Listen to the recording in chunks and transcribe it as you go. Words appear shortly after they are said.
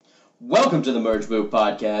Welcome to the Merge Boot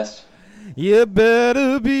Podcast. You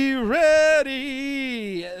better be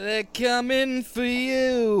ready. They're coming for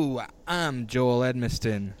you. I'm Joel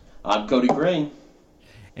Edmiston. I'm Cody Green.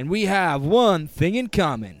 And we have one thing in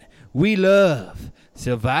common. We love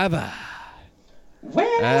Survivor.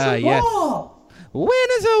 Win is a war! Win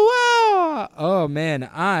is a war! Oh, man,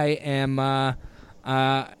 I am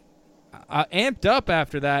amped up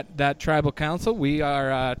after that tribal council. We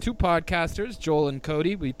are two podcasters, Joel and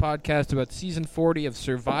Cody. We podcast about season 40 of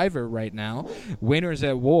Survivor right now, Winners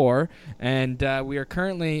at War, and we are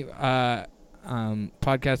currently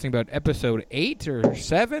podcasting about episode 8 or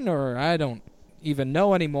 7, or I don't even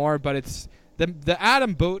know anymore, but it's the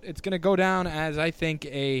Adam boot. It's going to go down as, I think,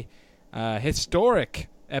 a historic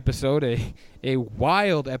episode, a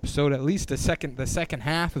wild episode, at least the second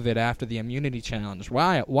half of it after the immunity challenge.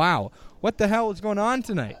 Wow. What the hell is going on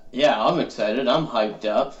tonight? Yeah, I'm excited. I'm hyped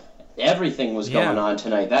up. Everything was going on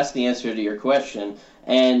tonight. That's the answer to your question.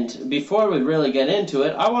 And before we really get into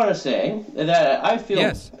it, I want to say that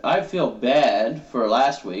I feel bad for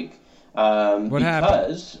last week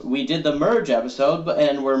because we did the merge episode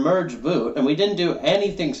and we're merge boot, and we didn't do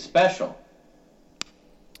anything special.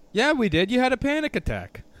 Yeah, we did. You had a panic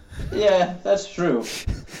attack. Yeah, that's true.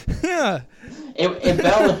 Yeah. It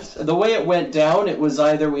balanced. The way it went down, it was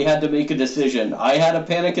either we had to make a decision. I had a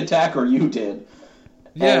panic attack or you did.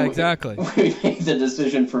 Yeah, exactly. We made the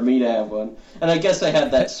decision for me to have one. And I guess I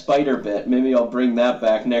had that spider bit. Maybe I'll bring that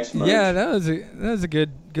back next merge. Yeah, that was a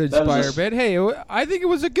good spider bit. Hey, I think it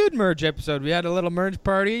was a good merge episode. We had a little merge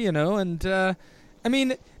party, and I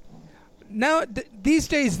mean, now these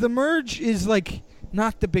days the merge is like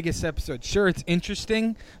not the biggest episode. Sure, it's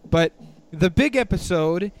interesting, but the big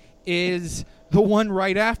episode is the one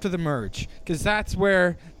right after the merge, because that's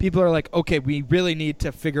where people are like, okay, we really need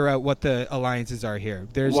to figure out what the alliances are here.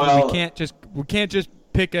 We can't just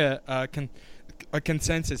pick a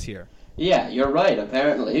consensus here. Yeah, you're right,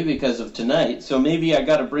 apparently, because of tonight. So maybe I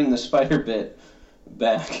got to bring the spider bit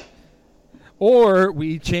back. Or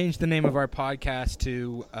we change the name of our podcast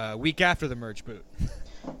to Week After the Merge Boot.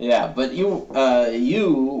 Yeah, but you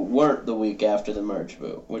weren't the week after the merge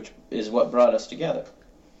boot, which is what brought us together.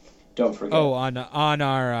 Don't forget. Oh, on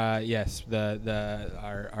our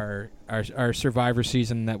our Survivor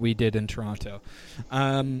season that we did in Toronto.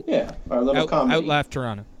 Our little comedy. Outlaugh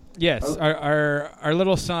Toronto. Yes, our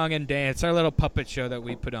little song and dance, our little puppet show that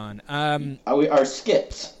we put on. Our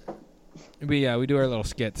skits. We do our little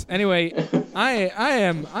skits. Anyway, I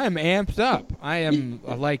am amped up. I am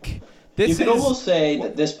like. You could almost say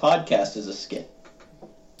that this podcast is a skit.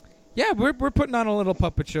 Yeah, we're putting on a little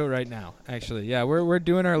puppet show right now, actually. Yeah, we're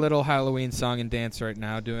doing our little Halloween song and dance right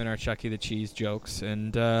now, doing our Chucky the Cheese jokes,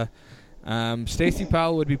 and Stacey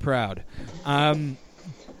Powell would be proud.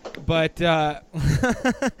 But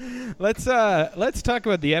let's talk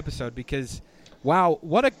about the episode, because wow,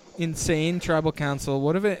 what a insane tribal council.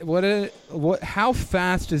 How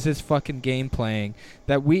fast is this fucking game playing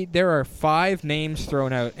that there are 5 names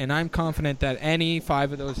thrown out, and I'm confident that any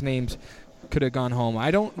 5 of those names could have gone home. I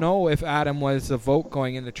don't know if Adam was the vote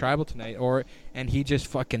going into tribal tonight, and he just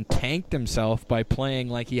fucking tanked himself by playing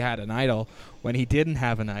like he had an idol when he didn't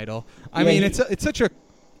have an idol. I mean, it's such a...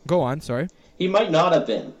 Go on, sorry. He might not have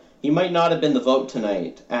been. He might not have been the vote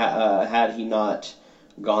tonight had he not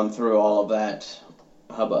gone through all of that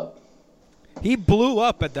hubbub. He blew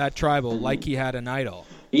up at that tribal like he had an idol.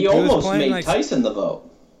 He almost made Tyson the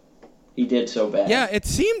vote. He did so bad. Yeah, it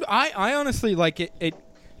seemed... I honestly, like, it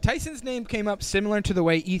Tyson's name came up similar to the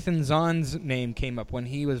way Ethan Zahn's name came up when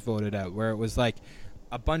he was voted out, where it was like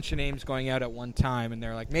a bunch of names going out at one time, and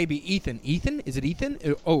they're like, maybe Ethan. Ethan? Is it Ethan?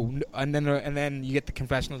 Oh, and then you get the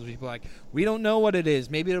confessionals of people like, we don't know what it is.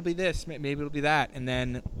 Maybe it'll be this. Maybe it'll be that. And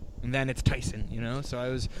then it's Tyson.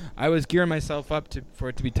 So I was gearing myself up for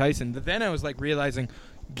it to be Tyson. But then I was like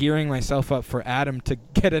gearing myself up for Adam to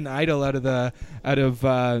get an idol out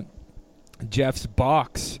of Jeff's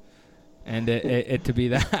box. And it to be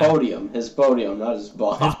that. His podium, not his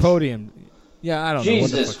box. His podium. Yeah, I don't know.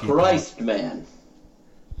 Jesus Christ, man.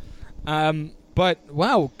 But,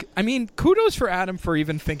 wow, I mean, kudos for Adam for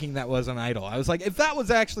even thinking that was an idol. I was like, if that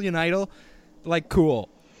was actually an idol, like, cool.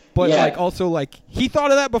 But, also, he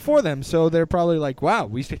thought of that before them, so they're probably like, wow,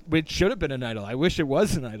 it should have been an idol. I wish it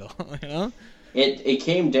was an idol, It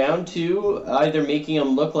came down to either making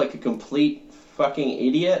him look like a complete fucking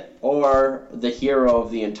idiot or the hero of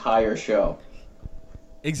the entire show.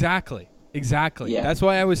 Exactly. Yeah. That's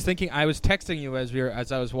why I was texting you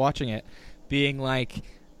as I was watching it, being like,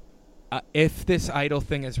 if this idol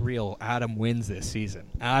thing is real, Adam wins this season.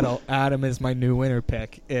 Adam is my new winner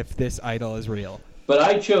pick if this idol is real. But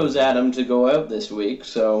I chose Adam to go out this week,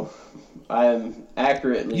 so I am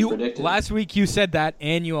accurately predicted. Last week you said that,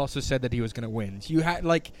 and you also said that he was going to win. You had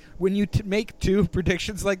when you make two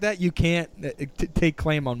predictions like that, you can't take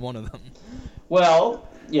claim on one of them. Well,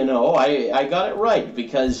 I got it right,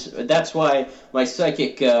 because that's why my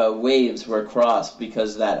psychic waves were crossed,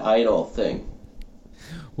 because of that idol thing.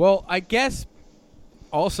 Well, I guess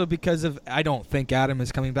also because of, I don't think Adam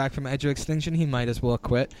is coming back from Edge of Extinction. He might as well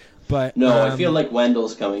quit. But no, I feel like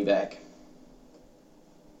Wendell's coming back.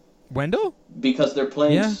 Wendell? Because they're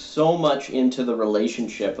playing so much into the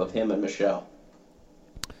relationship of him and Michelle.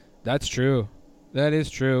 That's true. That is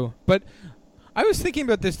true. But I was thinking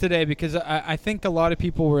about this today because I think a lot of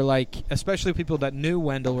people were like, especially people that knew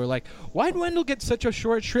Wendell, were like, why'd Wendell get such a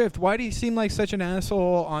short shrift? Why do he seem like such an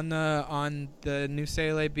asshole on the New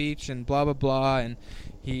Saleh beach and blah, blah, blah, and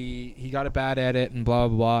he got a bad edit and blah,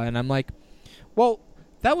 blah, blah. And I'm like, well,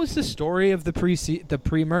 that was the story of the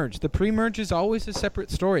pre-merge. The pre-merge is always a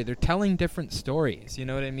separate story. They're telling different stories. You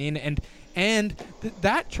know what I mean? And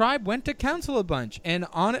that tribe went to council a bunch, and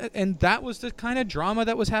that was the kind of drama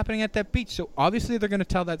that was happening at that beach. So obviously they're going to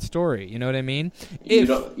tell that story. You know what I mean? You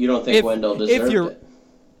don't think Wendell deserved it?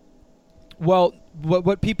 Well,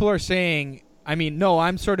 what people are saying, I mean, no,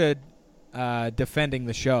 I'm sort of defending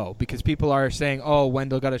the show because people are saying, oh,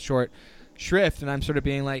 Wendell got a short shrift, and I'm sort of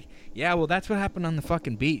being like, yeah, well, that's what happened on the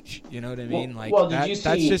fucking beach. You know what I mean? Did you see?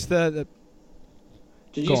 That's just the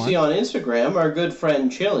Did you see on Instagram, our good friend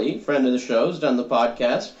Chili, friend of the show, who's done the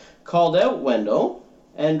podcast, called out Wendell,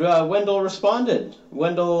 and Wendell responded.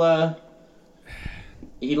 Wendell,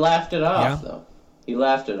 he laughed it off, though. He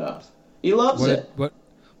laughed it off. He loves it. What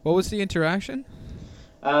was the interaction?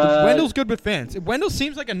 Wendell's good with fans. Wendell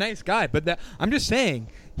seems like a nice guy, but I'm just saying,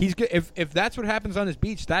 he's good. If that's what happens on his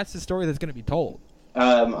beach, that's the story that's going to be told.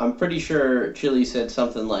 I'm pretty sure Chili said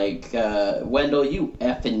something like, Wendell, you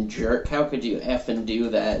effing jerk. How could you effing do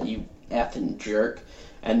that, you effing jerk?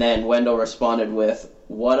 And then Wendell responded with,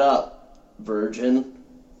 what up, virgin?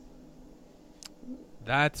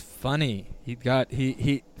 That's funny.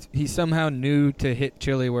 He somehow knew to hit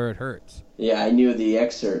Chili where it hurts. Yeah, I knew the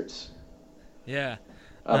excerpts. Yeah.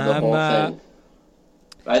 Of the whole thing.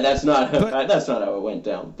 That's not how it went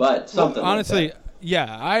down, but something honestly, like that.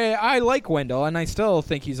 Yeah, I like Wendell, and I still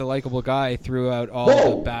think he's a likable guy throughout all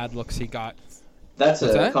the bad looks he got. That's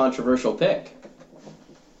a controversial pick.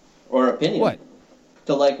 Or opinion. What?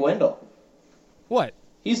 To like Wendell. What?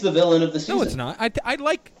 He's the villain of the season. No, it's not. I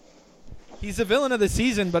like... He's the villain of the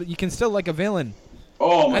season, but you can still like a villain.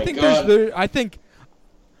 Oh, my God.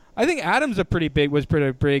 I think Adams was pretty big,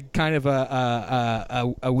 kind of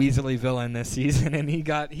a Weasley villain this season, and he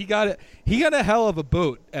got a hell of a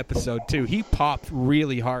boot episode too. He popped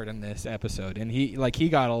really hard in this episode, and he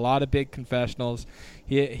got a lot of big confessionals.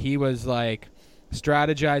 He was like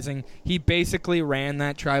strategizing. He basically ran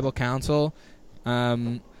that tribal council,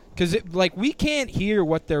 because we can't hear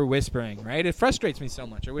what they're whispering, right? It frustrates me so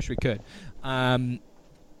much. I wish we could.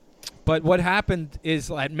 But what happened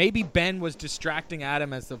is maybe Ben was distracting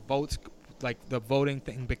Adam as the votes, the voting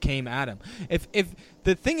thing became Adam. If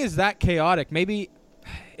the thing is that chaotic, maybe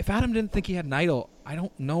if Adam didn't think he had an idol, I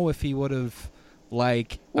don't know if he would have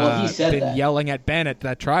been yelling at Ben at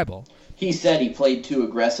that tribal. He said he played too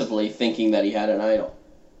aggressively, thinking that he had an idol.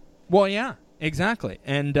 Well, yeah, exactly,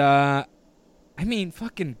 and I mean,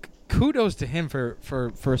 fucking kudos to him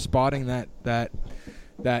for spotting that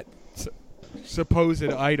supposed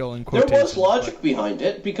idol in quotation. There was logic behind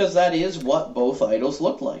it, because that is what both idols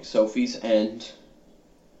look like, Sophie's and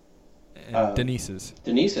Denise's.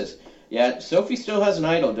 Yeah, Sophie still has an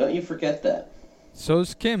idol, don't you forget that.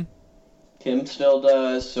 So's Kim. Kim still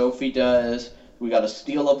does, Sophie does. We got to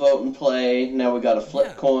steal a vote and play. Now we got to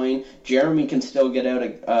flip coin. Jeremy can still get out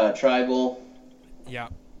of tribal. Yeah.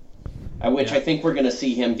 I think we're going to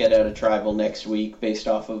see him get out of tribal next week based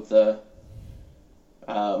off of the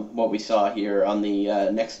what we saw here on the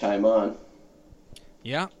next time on.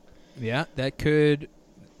 Yeah, that could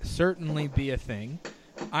certainly be a thing.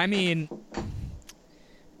 I mean,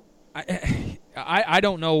 I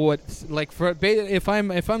don't know what's like for if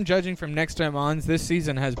I'm judging from next time on, this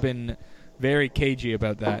season has been very cagey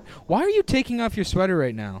about that. Why are you taking off your sweater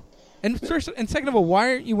right now? And first and second of all, why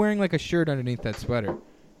aren't you wearing a shirt underneath that sweater?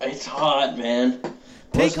 It's hot, man.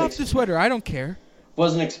 Take off the sweater. I don't care.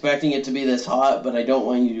 Wasn't expecting it to be this hot, but I don't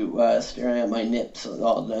want you staring at my nips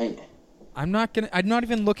all night. I'm not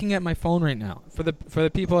even looking at my phone right now. For the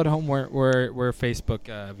people at home, we're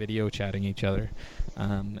Facebook video chatting each other.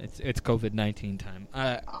 It's COVID-19 time.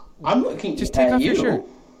 I'm looking. Just take off you. your shirt.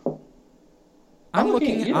 I'm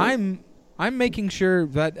looking. I'm making sure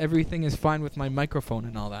that everything is fine with my microphone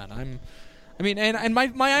and all that. I mean, and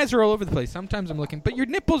my eyes are all over the place. Sometimes I'm looking, but your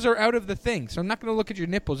nipples are out of the thing, so I'm not going to look at your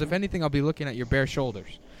nipples. If anything, I'll be looking at your bare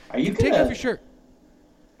shoulders. Are you take off your shirt?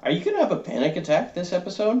 Are you gonna have a panic attack this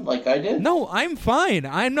episode, like I did? No, I'm fine.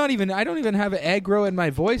 I don't even have aggro in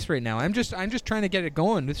my voice right now. I'm just trying to get it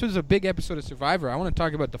going. This was a big episode of Survivor. I want to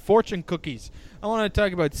talk about the fortune cookies. I want to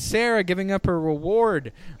talk about Sarah giving up her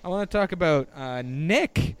reward. I want to talk about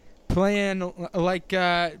Nick playing like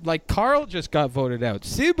Carl just got voted out.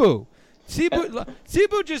 Sibu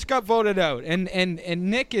just got voted out, and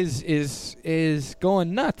Nick is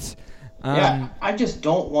going nuts. Yeah, I just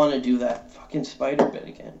don't want to do that fucking spider bit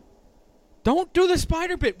again. Don't do the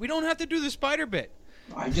spider bit. We don't have to do the spider bit.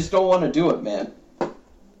 I just don't want to do it, man.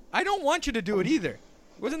 I don't want you to do it either.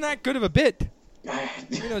 It wasn't that good of a bit.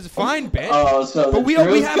 It was a fine bit. Oh, so the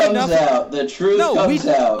truth comes out. The truth comes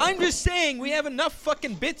out. I'm just saying, we have enough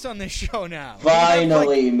fucking bits on this show now.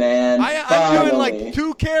 Finally, man. I'm doing like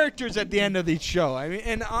 2 characters at the end of each show. I mean,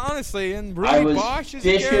 and honestly, and Rudy Bosch is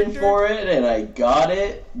a character. I was fishing for it, and I got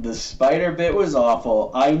it. The spider bit was awful.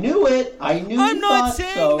 I knew it. I'm not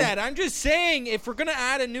saying that. I'm just saying, if we're gonna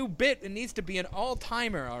add a new bit, it needs to be an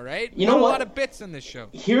all-timer. All right? You know what? A lot of bits in this show.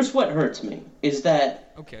 Here's what hurts me: is that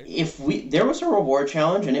if there was a reward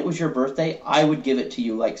challenge and it was your birthday, I would give it to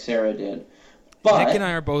you like Sarah did. But Nick and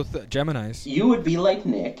I are both Geminis. You would be like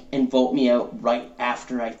Nick and vote me out right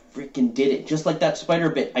after I freaking did it. Just like that spider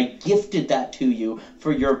bit. I gifted that to you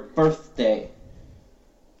for your birthday.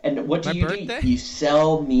 And what do? You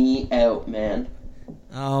sell me out, man.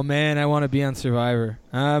 Oh, man, I want to be on Survivor.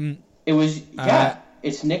 It was,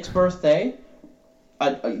 it's Nick's birthday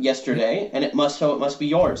yesterday, and it must be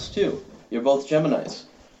yours, too. You're both Geminis.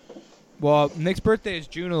 Well, Nick's birthday is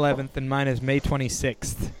June 11th, and mine is May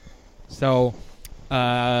 26th. So,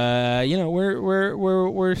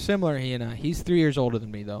 we're similar. He and I. He's 3 years older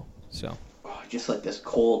than me, though. So. Oh, just like this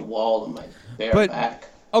cold wall on my bare back.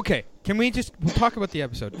 Okay, can we'll talk about the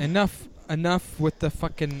episode? Enough with the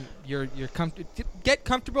fucking get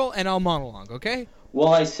comfortable, and I'll monologue. Okay.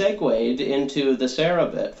 Well, I segued into the Sarah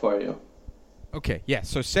bit for you. Okay. Yeah.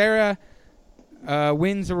 So Sarah.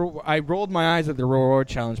 Wins. I rolled my eyes at the reward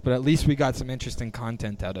challenge, but at least we got some interesting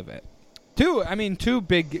content out of it. Two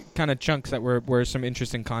big kind of chunks that were some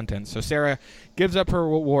interesting content. So Sarah gives up her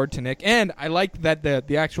reward to Nick, and I like that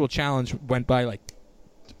the actual challenge went by like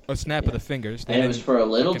a snap of the fingers. And it was for a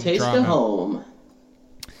little taste of home.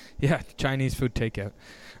 Yeah, Chinese food takeout.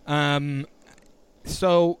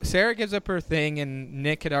 So Sarah gives up her thing, and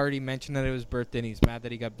Nick had already mentioned that it was birthday, and he's mad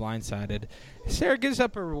that he got blindsided. Sarah gives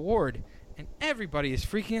up her reward. And everybody is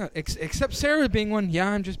freaking out, except Sarah being one. Yeah,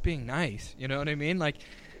 I'm just being nice. You know what I mean? Like,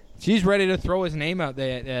 she's ready to throw his name out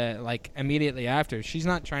there, like immediately after. She's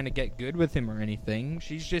not trying to get good with him or anything.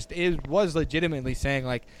 She's just was legitimately saying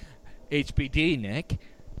like, HBD Nick,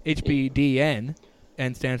 HBDN,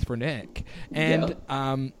 and stands for Nick. And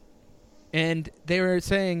and they were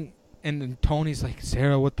saying, and then Tony's like,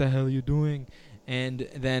 Sarah, what the hell are you doing? And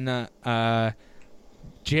then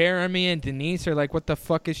Jeremy and Denise are like, what the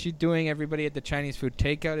fuck is she doing? Everybody at the Chinese food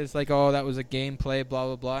takeout is like, oh, that was a gameplay, blah,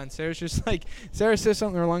 blah, blah. And Sarah says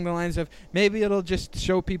something along the lines of, maybe it'll just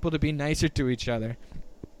show people to be nicer to each other.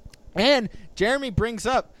 And Jeremy brings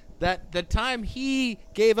up that the time he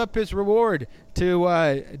gave up his reward to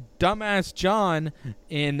dumbass John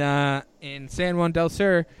in San Juan del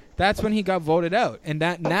Sur, that's when he got voted out. And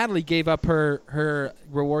that Natalie gave up her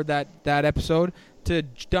reward that episode to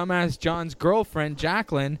dumbass John's girlfriend,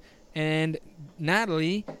 Jacqueline, and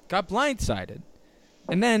Natalie got blindsided.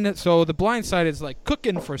 And then, so the blindside is like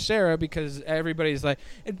cooking for Sarah because everybody's like,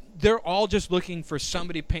 they're all just looking for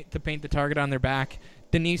somebody to paint the target on their back.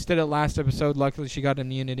 Denise did it last episode. Luckily, she got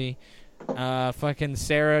immunity. Fucking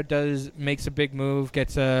Sarah makes a big move,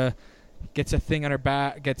 gets a thing on her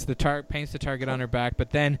back, paints the target on her back,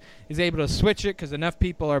 but then is able to switch it because enough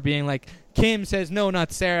people are being like, Kim says no,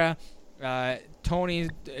 not Sarah. Tony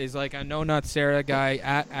is like a no, not Sarah guy.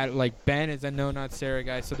 At like Ben is a no, not Sarah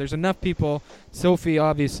guy. So there's enough people. Sophie,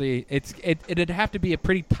 obviously, it'd have to be a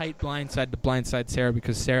pretty tight blindside to blindside Sarah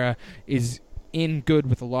because Sarah is in good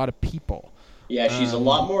with a lot of people. Yeah, she's a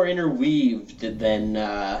lot more interweaved than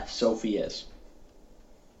Sophie is.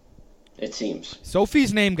 It seems.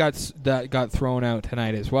 Sophie's name got thrown out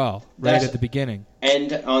tonight as well, at the beginning.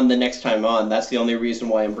 And on the next time on, that's the only reason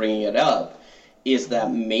why I'm bringing it up. Is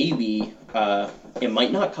that maybe it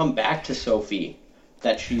might not come back to Sophie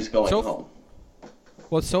that she's going home.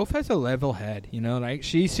 Well, Soph has a level head, you know. Like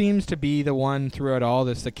she seems to be the one throughout all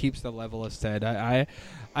this that keeps the levelest head.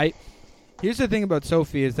 Here's the thing about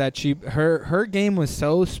Sophie is that her game was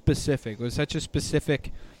so specific. It was such a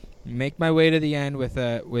specific. Make my way to the end with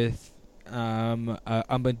a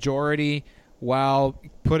majority while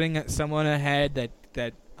putting someone ahead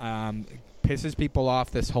that pisses people off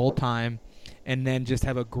this whole time, and then just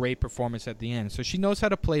have a great performance at the end. So she knows how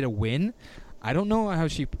to play to win. I don't know how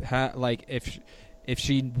she if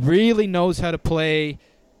she really knows how to play,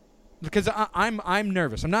 because I'm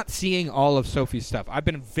nervous. I'm not seeing all of Sophie's stuff. I've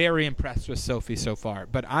been very impressed with Sophie so far,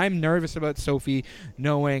 but I'm nervous about Sophie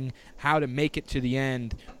knowing how to make it to the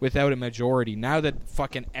end without a majority. Now that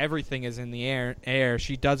fucking everything is in the air,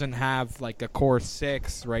 she doesn't have like a core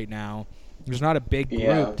 6 right now. There's not a big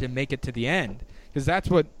group to make it to the end, because that's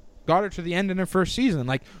what got her to the end in her first season.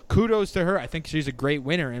 Like, kudos to her. I think she's a great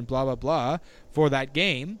winner and blah, blah, blah for that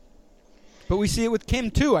game. But we see it with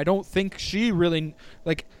Kim, too. I don't think she really,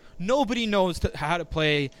 like, nobody knows how to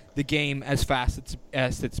play the game as fast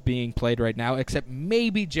as it's being played right now, except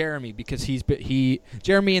maybe Jeremy, because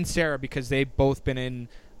Jeremy and Sarah, because they've both been in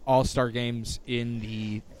all-star games in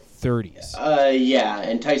the 30s. Yeah,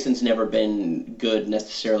 and Tyson's never been good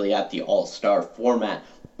necessarily at the all-star format.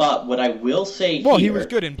 But what I will say Well, he was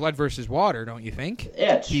good in Blood versus Water, don't you think?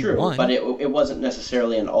 Yeah, it's true. But it wasn't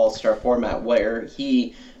necessarily an all-star format. Where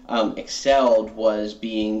he excelled was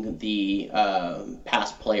being the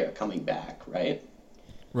past player coming back, right?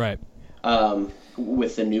 Right.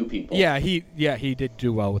 With the new people. Yeah, he did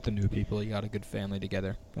do well with the new people. He got a good family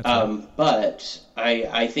together. That's right. But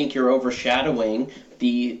I think you're overshadowing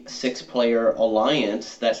the 6-player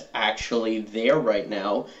alliance that's actually there right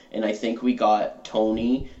now, and I think we got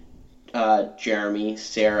Tony, Jeremy,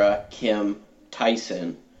 Sarah, Kim,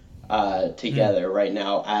 Tyson together right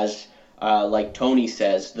now as, like Tony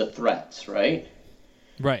says, the threats, right?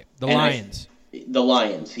 Right, the Lions. The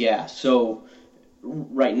Lions, yeah. So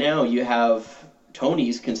right now you have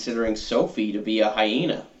Tony's considering Sophie to be a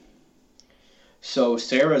hyena. So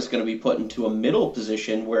Sarah's going to be put into a middle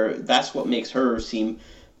position where that's what makes her seem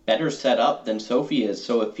better set up than Sophie is.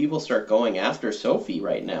 So if people start going after Sophie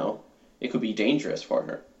right now, it could be dangerous for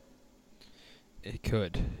her. It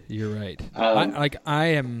could. You're right.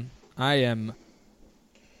 I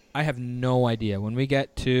have no idea. When we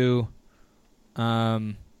get to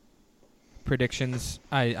predictions,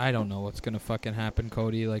 I don't know what's going to fucking happen,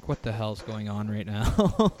 Cody. Like, what the hell's going on right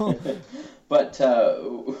now? But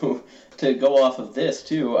to go off of this,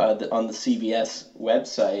 too, on the CBS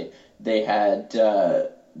website, they had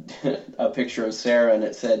a picture of Sarah, and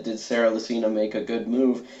it said, "Did Sarah Lacina make a good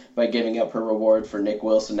move by giving up her reward for Nick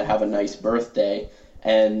Wilson to have a nice birthday?"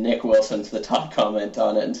 And Nick Wilson's the top comment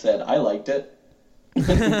on it and said, "I liked it."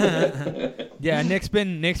 Yeah, Nick's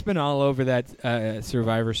been all over that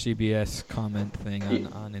Survivor CBS comment thing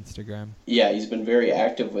on Instagram. Yeah, he's been very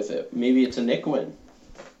active with it. Maybe it's a Nick win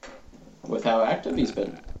with how active he's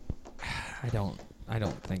been. I don't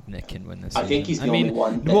think Nick can win this I season. think he's the only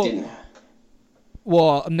one that didn't.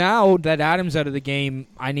 Well, now that Adam's out of the game,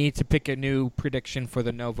 I need to pick a new prediction for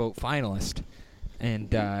the no vote finalist,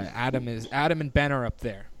 and Adam and Ben are up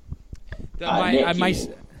there.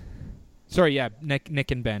 Sorry, yeah,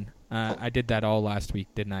 Nick and Ben. I did that all last week,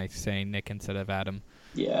 didn't I? Saying Nick instead of Adam.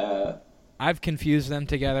 Yeah. I've confused them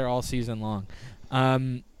together all season long.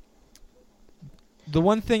 The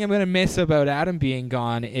one thing I'm going to miss about Adam being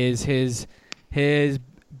gone is his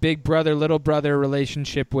big brother, little brother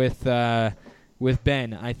relationship with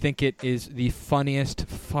Ben. I think it is the funniest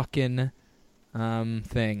fucking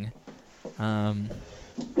thing.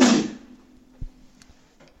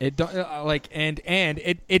 It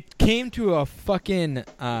it came to a fucking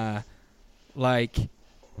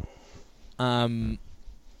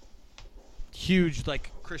huge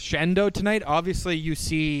crescendo tonight. Obviously, you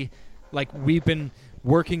see, we've been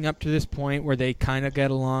working up to this point where they kind of get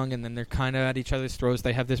along, and then they're kind of at each other's throats.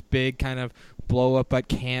 They have this big kind of blow up at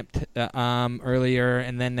camp earlier,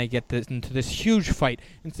 and then they get into this huge fight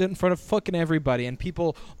in front of fucking everybody. And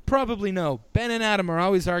people probably know Ben and Adam are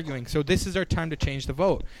always arguing, so this is our time to change the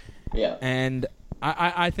vote. Yeah. And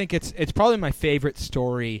I think it's probably my favorite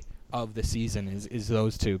story of the season is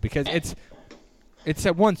those two, because it's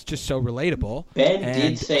at once just so relatable. Ben and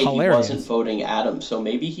did say hilarious. He wasn't voting Adam, so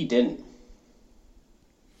maybe he didn't.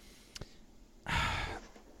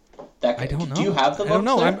 I don't know. Do you have the votes? I don't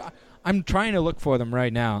know. There? I'm trying to look for them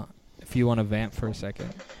right now. If you want to vamp for a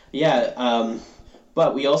second. Yeah,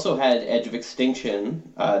 but we also had Edge of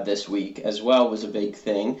Extinction this week as well. Was a big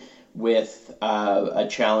thing with a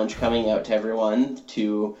challenge coming out to everyone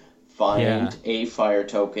to find a fire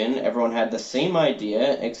token. Everyone had the same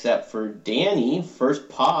idea except for Danny, first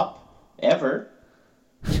pop ever,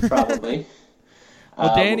 probably.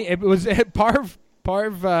 Well, Danny, it was Parv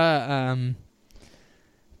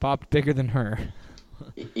popped bigger than her.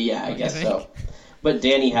 Yeah, I guess so. But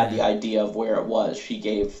Danny had the idea of where it was. She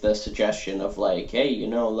gave the suggestion of hey,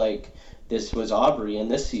 this was Aubrey in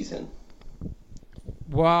this season.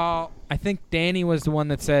 Well, I think Danny was the one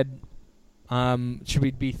that said, should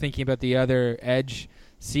we be thinking about the other Edge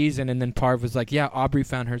season? And then Parv was like, yeah, Aubrey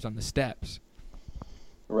found hers on the steps.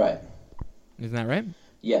 Right. Isn't that right?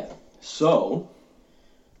 Yeah. So,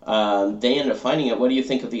 they ended up finding it. What do you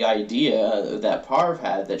think of the idea that Parv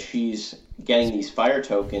had, that she's getting these fire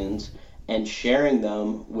tokens and sharing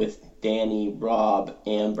them with Danny, Rob,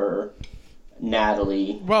 Amber,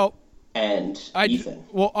 Natalie, and Ethan?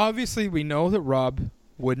 Well, obviously we know that Rob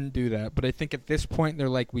wouldn't do that, but I think at this point they're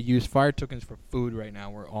like, we use fire tokens for food right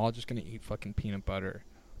now. We're all just going to eat fucking peanut butter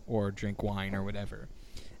or drink wine or whatever.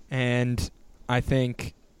 And I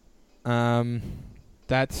think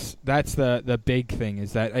that's the big thing,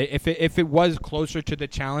 is that if it was closer to the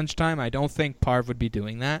challenge time, I don't think Parv would be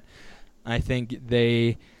doing that. I think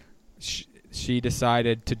she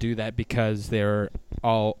decided to do that because they're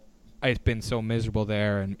all... It's been so miserable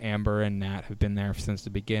there, and Amber and Nat have been there since the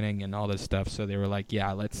beginning and all this stuff. So they were like,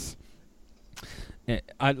 "Yeah, let's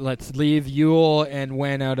leave Yul and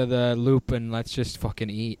Wen out of the loop, and let's just fucking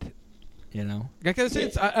eat," you know? Because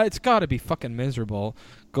it's got to be fucking miserable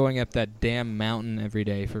going up that damn mountain every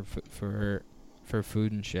day for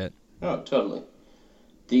food and shit. Oh, totally.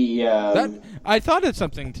 I thought of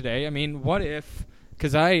something today. I mean, what if?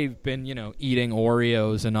 Because I've been, eating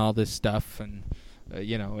Oreos and all this stuff, and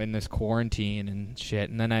in this quarantine and shit.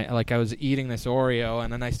 And then I was eating this Oreo,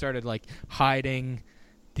 and then I started hiding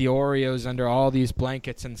the Oreos under all these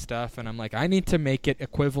blankets and stuff. And I'm like, I need to make it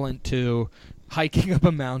equivalent to hiking up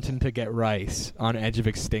a mountain to get rice on edge of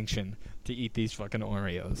extinction to eat these fucking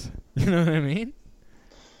Oreos. You know what I mean?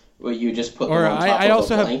 Well, you just put them on top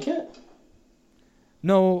of a blanket?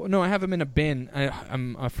 No, I have them in a bin.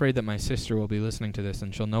 I'm afraid that my sister will be listening to this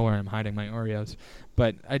and she'll know where I'm hiding my Oreos.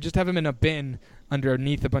 But I just have them in a bin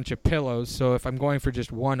underneath a bunch of pillows, so if I'm going for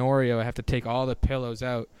just one Oreo, I have to take all the pillows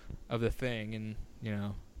out of the thing, and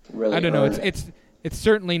really I don't know. It's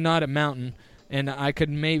certainly not a mountain, and I could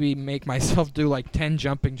maybe make myself do 10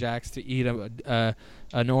 jumping jacks to eat an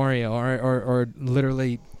Oreo, or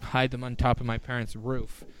literally hide them on top of my parents'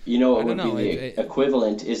 roof. What would be the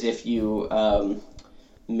equivalent is if you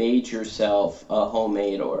made yourself a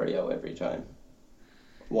homemade Oreo every time.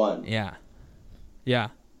 One. Yeah,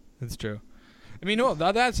 that's true. I mean, no,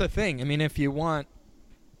 that's the thing. I mean, if you want...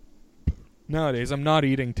 Nowadays, I'm not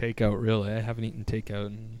eating takeout, really. I haven't eaten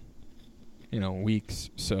takeout in, weeks.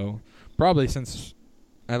 So, probably since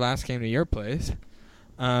I last came to your place.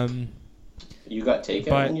 You got takeout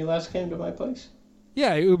when you last came to my place?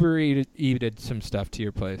 Yeah, I Uber eated some stuff to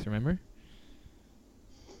your place, remember?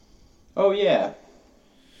 Oh, yeah.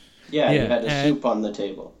 Yeah, you had a soup on the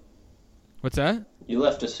table. What's that? You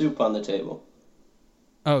left a soup on the table.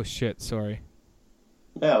 Oh, shit, sorry.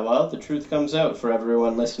 Yeah, well, the truth comes out for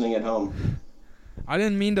everyone listening at home. I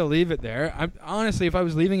didn't mean to leave it there. Honestly, if I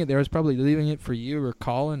was leaving it there, I was probably leaving it for you or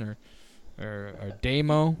Colin or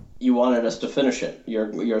Damo. You wanted us to finish it.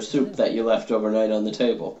 Your soup that you left overnight on the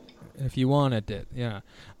table. If you wanted it, yeah.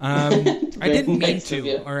 I didn't mean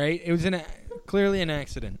to, all right? It was clearly an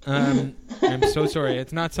accident. I'm so sorry.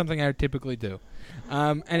 It's not something I would typically do.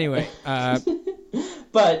 Anyway.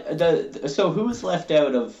 But, so who was left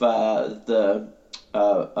out of the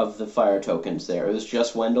fire tokens there? It was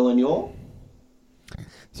just Wendell and Yul?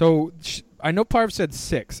 So, I know Parv said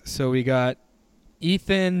 6. So we got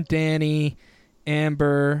Ethan, Danny,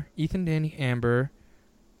 Amber,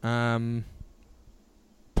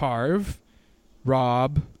 Parv,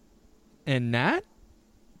 Rob, and Nat? Is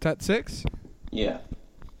that 6? Yeah.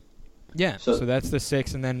 Yeah, so that's the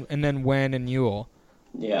 6, and then Wen and Yul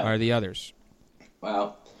are the others.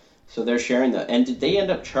 Wow. So they're sharing that. And did they end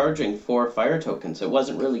up charging 4 fire tokens? It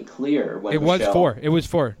wasn't really clear when was 4. It was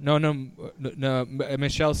 4. No.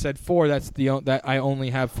 Michelle said 4. That I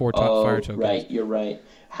only have 4 fire tokens. Right. You're right.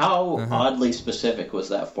 How oddly specific was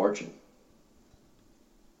that fortune?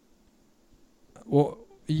 Well,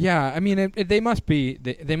 yeah. I mean, they must be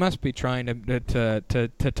trying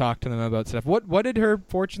to talk to them about stuff. What did her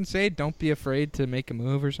fortune say? Don't be afraid to make a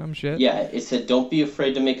move or some shit. Yeah, it said don't be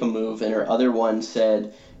afraid to make a move, and her other one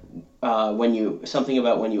said. When you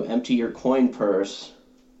empty your coin purse,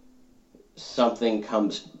 something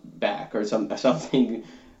comes back or something.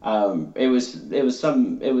 It was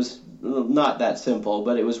not that simple,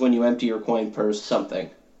 but it was when you empty your coin purse, something.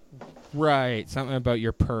 Right, something about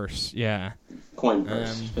your purse, yeah. Coin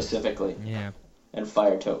purse specifically. Yeah. And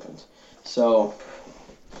fire tokens. So,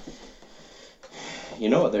 you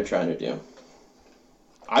know what they're trying to do.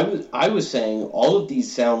 I was saying all of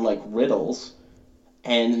these sound like riddles.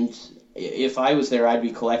 And if I was there, I'd be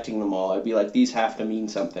collecting them all. I'd be like, these have to mean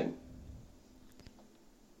something.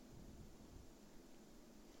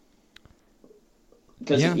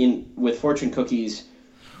 because with fortune cookies,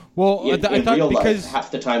 well, in real life,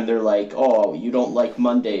 half the time they're like, "Oh, you don't like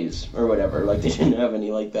Mondays" or whatever. Like they didn't have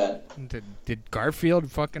any like that. Did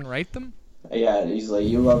Garfield fucking write them? Yeah, he's like,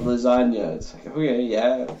 "You love lasagna." It's like, okay,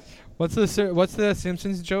 yeah. What's the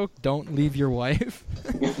Simpsons joke? Don't leave your wife.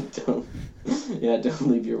 don't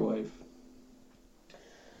leave your wife.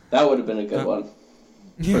 That would have been a good one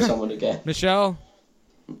for someone to get. Michelle,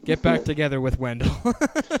 get back together with Wendell.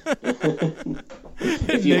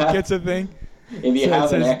 If Nick gets a thing. If you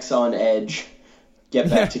have an ex on edge, get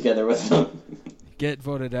back together with them. Get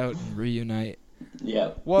voted out and reunite.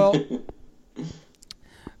 Yeah. Well,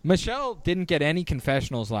 Michelle didn't get any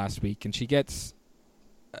confessionals last week, and she gets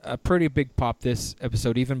a pretty big pop this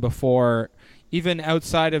episode, even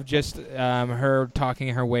outside of just her talking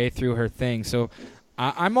her way through her thing. So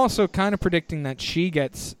I'm also kind of predicting that she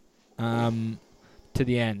gets to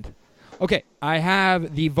the end. Okay, I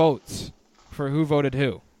have the votes for who voted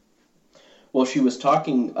who. Well, she was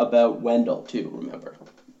talking about Wendell, too, remember?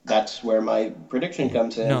 That's where my prediction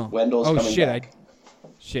comes in. No. Wendell's coming back.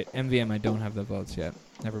 MVM, I don't have the votes yet.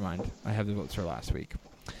 Never mind. I have the votes for last week.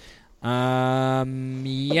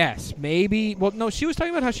 Yes, maybe. Well, no, she was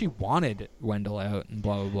talking about how she wanted Wendell out and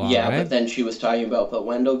blah, blah, blah. Yeah, right? But then she was talking about, but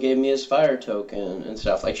Wendell gave me his fire token and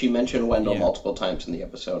stuff. Like, she mentioned Wendell multiple times in the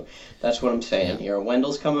episode. That's what I'm saying here.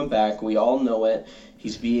 Wendell's coming back. We all know it.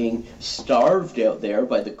 He's being starved out there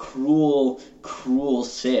by the cruel, cruel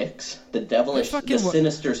six. The devilish, the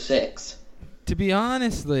sinister six. To be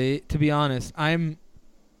honest, I'm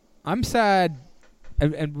sad,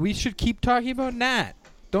 and we should keep talking about Nat.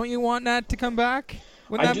 Don't you want Nat to come back?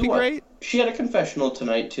 Wouldn't that be great? She had a confessional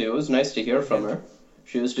tonight, too. It was nice to hear from her.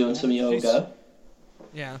 She was doing some yoga.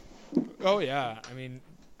 Yeah. Oh, yeah. I mean,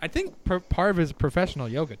 I think Parv is a professional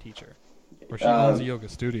yoga teacher. Or she owns a yoga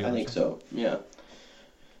studio. I think so, yeah.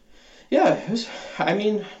 Yeah,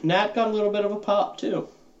 Nat got a little bit of a pop, too,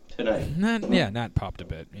 tonight. Nat popped a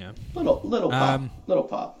bit, yeah. Little pop. Little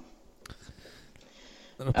pop.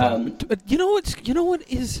 You know what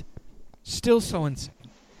is still so insane?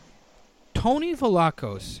 Tony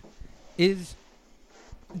Velakos is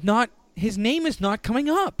not... His name is not coming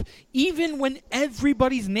up. Even when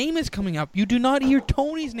everybody's name is coming up, you do not hear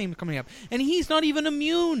Tony's name coming up. And he's not even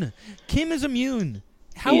immune. Kim is immune.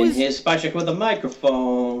 His spy check with a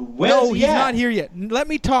microphone. He's not here yet. Let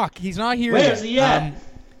me talk. He's not here yet. Where's he at?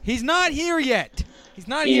 He's not here yet. He's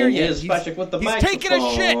not here yet. His spy check with the microphone. He's taking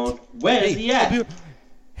a shit. Where's he at?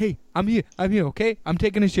 Hey, I'm here, okay? I'm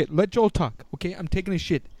taking a shit. Let Joel talk, okay? I'm taking a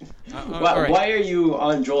shit. Why are you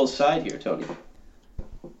on Joel's side here, Tony?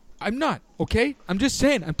 I'm not, okay? I'm just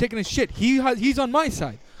saying, I'm taking a shit. He's on my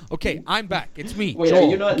side. Okay, I'm back. It's me, Wait, Joel. Are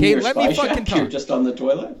you not in your spy shack? You're just on the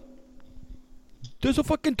toilet? There's a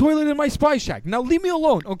fucking toilet in my spy shack. Now leave me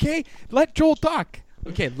alone, okay? Let Joel talk.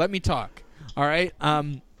 Okay, let me talk. All right?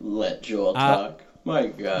 Let Joel talk. My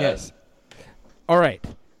God. Yes. All right.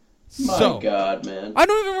 My God, man. I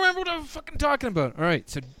don't even remember what I was fucking talking about. All right,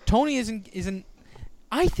 so Tony isn't...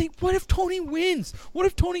 I think, what if Tony wins? What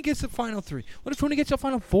if Tony gets the final 3? What if Tony gets the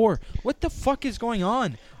final 4? What the fuck is going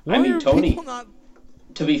on? Tony...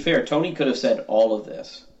 To be fair, Tony could have said all of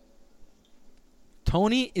this.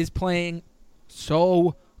 Tony is playing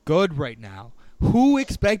so good right now. Who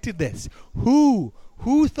expected this? Who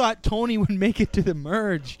thought Tony would make it to the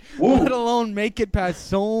merge? Ooh. Let alone make it past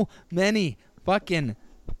so many fucking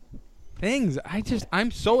things.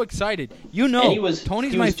 I'm so excited.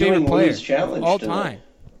 Tony's my favorite player of all time.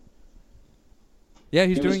 Yeah,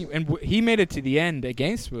 he made it to the end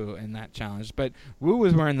against Wu in that challenge, but Wu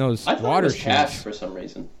was wearing those water shoes. I thought it was Tash for some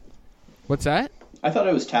reason. What's that? I thought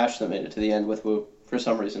it was Tash that made it to the end with Wu for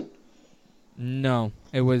some reason. No,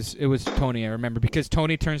 it was Tony, I remember, because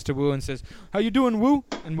Tony turns to Wu and says, "How you doing, Wu?"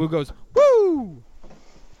 And Wu goes, "Woo!"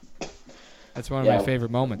 That's one of my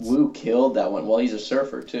favorite moments. Wu killed that one. Well, he's a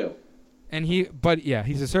surfer too. And he's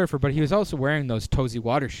a surfer, but he was also wearing those Tozy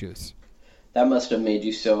water shoes. That must have made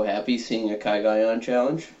you so happy seeing a Kaigayon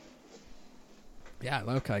challenge. Yeah, I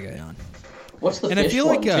love Kaigayon. What's the fish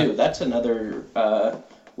one, too? That's another...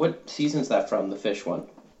 what season's that from, the fish one?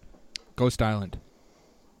 Ghost Island.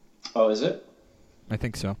 Oh, is it? I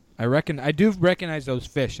think so. I do recognize those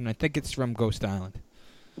fish, and I think it's from Ghost Island.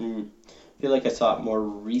 I feel like I saw it more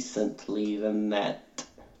recently than that.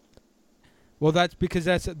 Well, that's because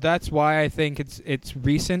that's why I think it's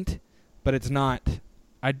recent, but it's not.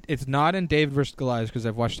 It's not in David vs. Goliath because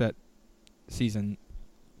I've watched that season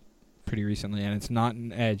pretty recently, and it's not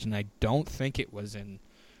in Edge, and I don't think it was in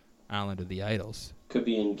Island of the Idols. Could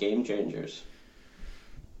be in Game Changers.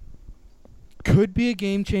 Could be a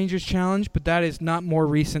Game Changers challenge, but that is not more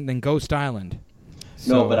recent than Ghost Island.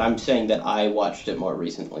 No, but I'm saying that I watched it more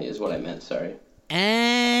recently is what I meant, sorry.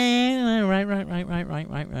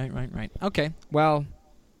 Right. Okay, well,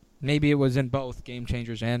 maybe it was in both Game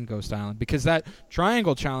Changers and Ghost Island, because that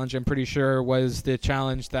triangle challenge, I'm pretty sure, was the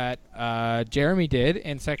challenge that Jeremy did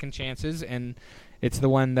in Second Chances, and it's the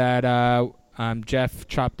one that Jeff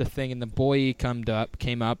chopped the thing and the buoy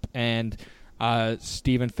came up, and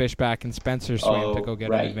Stephen Fishback and Spencer swam to go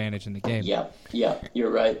get an advantage in the game. Yeah,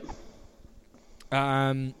 you're right.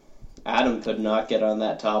 Adam could not get on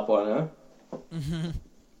that top one, huh? Mm-hmm.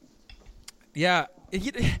 Yeah.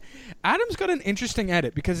 Adam's got an interesting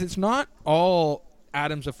edit, because it's not all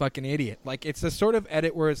Adam's a fucking idiot. Like, it's the sort of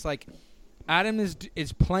edit where it's like Adam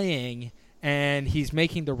is playing and he's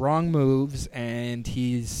making the wrong moves and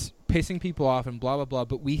he's pissing people off and blah blah blah,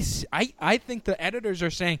 but I think the editors are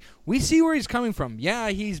saying we see where he's coming from. Yeah,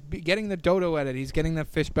 he's getting the dodo edit, he's getting the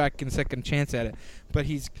Fishback and Second Chance edit, but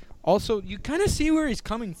he's also, you kind of see where he's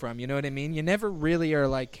coming from, you know what I mean? You never really are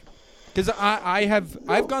like, because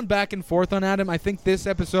I've gone back and forth on Adam. I think this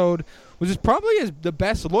episode was probably the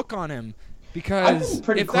best look on him, because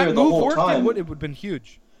if that move worked, it would have been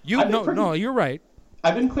huge. No, you're right.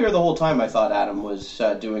 I've been clear the whole time. I thought Adam was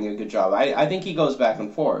doing a good job. I think he goes back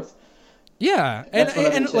and forth. Yeah,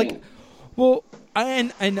 and like, well,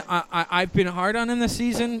 I've been hard on him this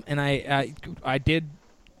season, and I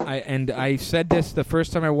said this the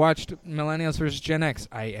first time I watched Millennials vs. Gen X.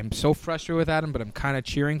 I am so frustrated with Adam, but I'm kind of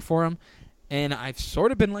cheering for him. And I've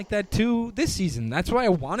sort of been like that too this season. That's why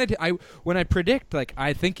when I predict, like,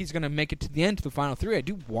 I think he's going to make it to the end, to the final three, I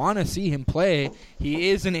do want to see him play. He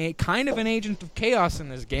is kind of an agent of chaos in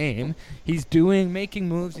this game. He's making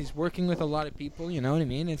moves. He's working with a lot of people. You know what I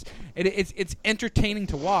mean? It's entertaining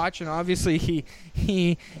to watch, and obviously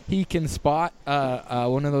he can spot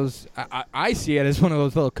one of those. I see it as one of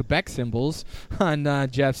those little Quebec symbols on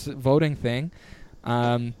Jeff's voting thing.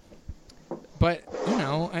 But, you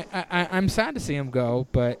know, I'm sad to see him go,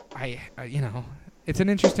 but it's an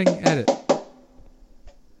interesting edit.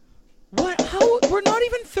 What? How? We're not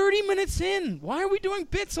even 30 minutes in. Why are we doing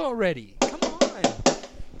bits already? Come on.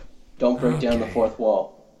 Don't break down the fourth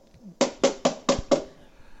wall.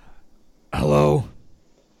 Hello?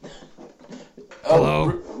 Hello?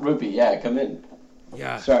 Rupee, yeah, come in.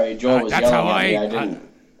 Yeah. Sorry, Joel was yelling at me. I didn't.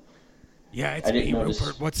 Yeah, it's me,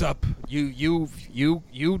 Rupert. What's up? You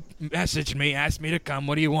messaged me, asked me to come.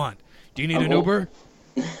 What do you want? Do you need an Uber?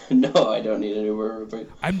 No, I don't need an Uber, Rupert.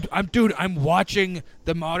 I'm watching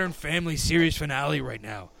the Modern Family series finale right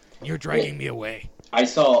now. You're dragging me away. I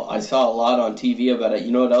saw a lot on TV about it.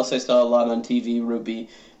 You know what else I saw a lot on TV, Rupee?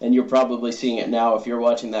 And you're probably seeing it now if you're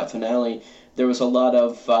watching that finale. There was a lot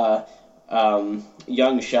of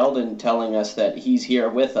young Sheldon telling us that he's here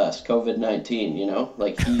with us, COVID-19, you know?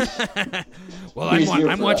 Like, he's well,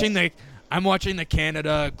 I'm watching the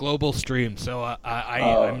Canada global stream, so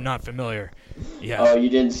I'm not familiar. Yeah. Oh, you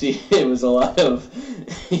didn't see? It was a lot of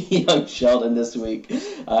young Sheldon this week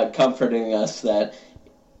comforting us that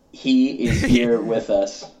he is here with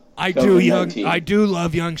us. I do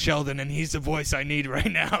love young Sheldon, and he's the voice I need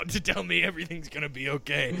right now to tell me everything's going to be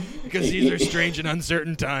okay, because these are strange and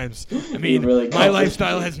uncertain times. I mean, really my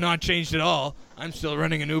lifestyle has not changed at all. I'm still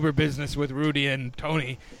running an Uber business with Rudy and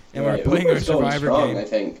Tony, and we're playing our Survivor game. I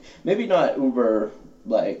think maybe not Uber,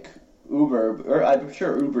 like Uber, or I'm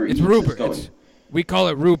sure Uber Eats. It's Rupert. We call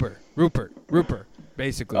it Rupert,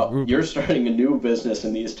 basically. Rupert. You're starting a new business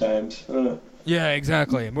in these times. Yeah,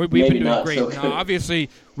 exactly. We've been doing great. Now,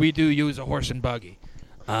 obviously, we do use a horse and buggy.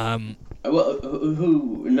 Well,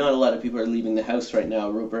 not a lot of people are leaving the house right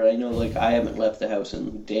now, Rupert. I know, like, I haven't left the house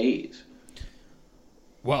in days.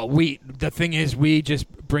 Well, the thing is, we just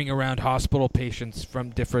bring around hospital patients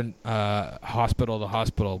from different hospital to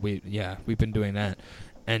hospital. We've been doing that.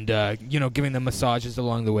 And, giving them massages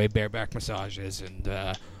along the way, bareback massages,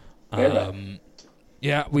 and,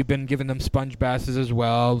 yeah, we've been giving them sponge baths as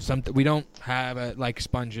well. We don't have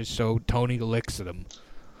sponges, so Tony licks them.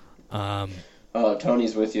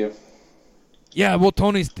 Tony's with you. Yeah, well,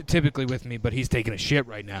 Tony's typically with me, but he's taking a shit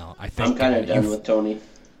right now, I think. I'm kind of done with Tony.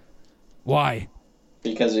 Why?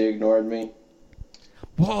 Because he ignored me.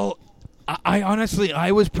 Well, I honestly,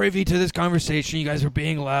 I was privy to this conversation. You guys were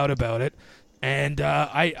being loud about it, and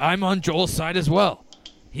I'm on Joel's side as well.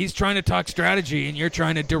 He's trying to talk strategy, and you're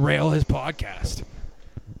trying to derail his podcast.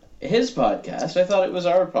 His podcast? I thought it was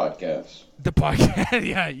our podcast. The podcast?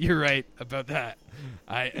 Yeah, you're right about that.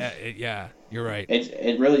 Yeah, you're right.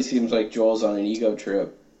 It really seems like Joel's on an ego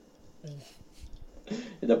trip.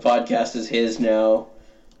 The podcast is his now.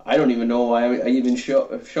 I don't even know why I even show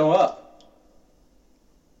up.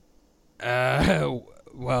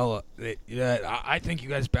 Well, I think you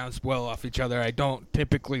guys bounce well off each other. I don't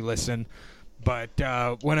typically listen, but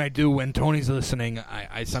when I do, when Tony's listening,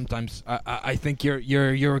 I sometimes I think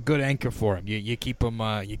you're a good anchor for him. You keep him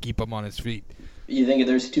on his feet. You think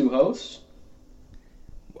there's two hosts?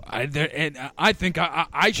 I think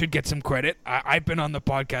I should get some credit. I've been on the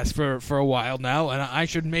podcast for a while now, and I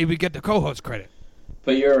should maybe get the co-host credit.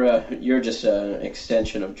 But you're just an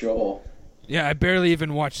extension of Joel. Yeah, I barely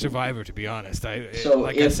even watch Survivor, to be honest. I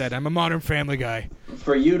said, I'm a Modern Family guy.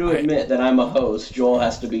 For you to admit that I'm a host, Joel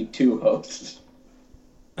has to be two hosts.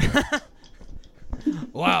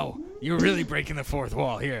 Wow, you're really breaking the fourth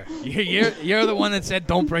wall here. You're the one that said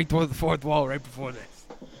don't break the fourth wall right before this.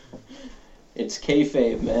 It's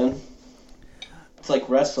kayfabe, man. It's like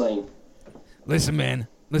wrestling. Listen, man.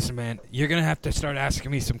 You're gonna have to start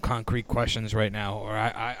asking me some concrete questions right now, or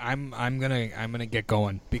I'm gonna get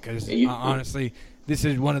going because honestly, this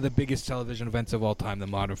is one of the biggest television events of all time, the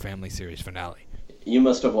Modern Family series finale. You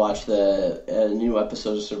must have watched the new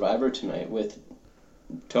episode of Survivor tonight with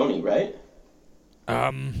Tony, right?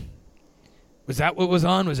 Was that what was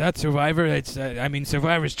on? Was that Survivor? It's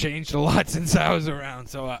Survivor's changed a lot since I was around,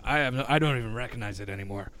 so I don't even recognize it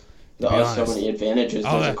anymore. So many advantages.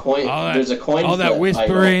 There's a coin. All that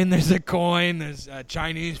whispering. There's a coin. There's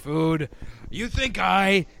Chinese food. You think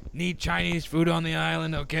I need Chinese food on the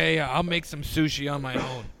island? Okay, I'll make some sushi on my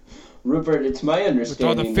own. Rupert, it's my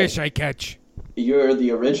understanding with all the fish I catch. You're the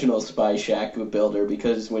original Spy Shack builder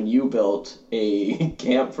because when you built a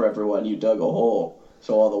camp for everyone, you dug a hole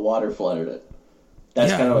so all the water flooded it.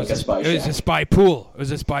 That's kind of like a spy shack. It was a spy pool. It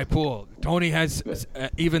was a spy pool. Tony has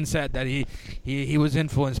even said that he was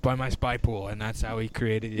influenced by my spy pool, and that's how he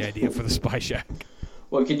created the idea for the Spy Shack.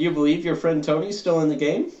 Well, can you believe your friend Tony's still in the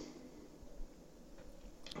game?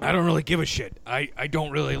 I don't really give a shit. I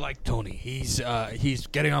don't really like Tony. He's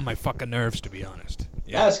getting on my fucking nerves, to be honest.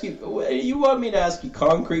 Yeah. You want me to ask you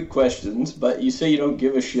concrete questions, but you say you don't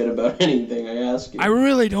give a shit about anything I ask you. I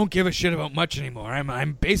really don't give a shit about much anymore.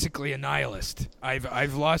 I'm basically a nihilist.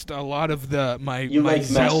 I've lost a lot of my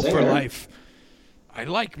zeal for life. I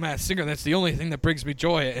like Masked Singer. That's the only thing that brings me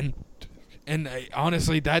joy, and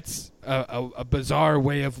honestly, that's a bizarre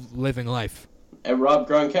way of living life. And Rob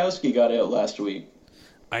Gronkowski got out last week.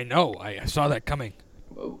 I know. I saw that coming.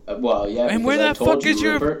 Well, yeah. And where the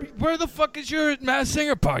fuck is your Masked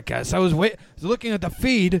Singer podcast? I was looking at the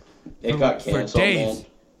feed. It got canceled, for days. Man.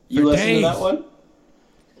 You listened to that one?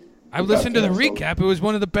 I listened to the recap. It was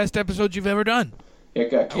one of the best episodes you've ever done.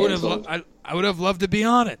 It got canceled. I would have loved to be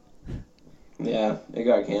on it. Yeah, it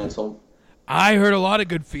got canceled. I heard a lot of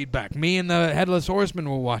good feedback. Me and the Headless Horseman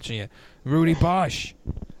were watching it. Rudy Bosch.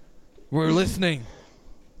 We're listening.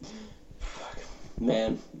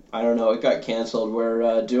 Man, I don't know. It got canceled.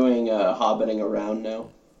 We're doing Hobbiting Around now.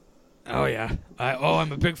 Oh, yeah.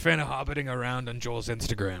 I'm a big fan of Hobbiting Around on Joel's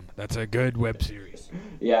Instagram. That's a good web series.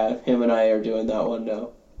 Yeah, him and I are doing that one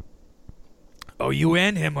now. Oh, you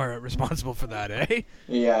and him are responsible for that, eh?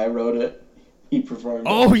 Yeah, I wrote it. He performed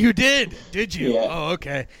it. You did? Did you? Yeah. Oh,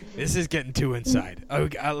 okay. This is getting too inside. I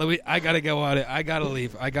got to go on it. I got to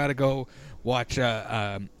leave. I got to go watch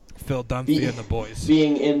Phil Dunphy and the boys.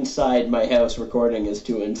 Being inside my house recording is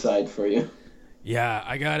too inside for you. Yeah,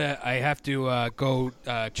 I have to go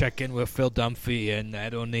check in with Phil Dunphy and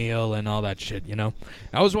Ed O'Neill and all that shit, you know?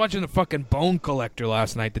 I was watching the fucking Bone Collector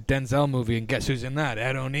last night, the Denzel movie, and guess who's in that?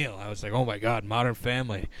 Ed O'Neill. I was like, oh my god, Modern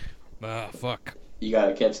Family. Fuck. You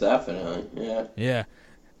gotta catch that finale, yeah. Yeah.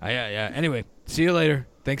 Yeah. Anyway, see you later.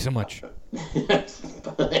 Thanks so much.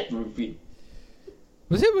 Bye, Rupert.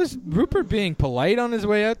 Was Rupert being polite on his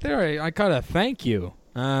way out there? I gotta thank you.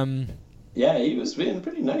 Yeah, he was being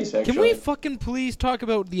pretty nice, actually. Can we fucking please talk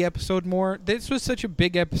about the episode more? This was such a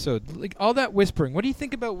big episode. Like, all that whispering. What do you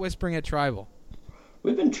think about whispering at Tribal?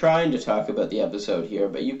 We've been trying to talk about the episode here,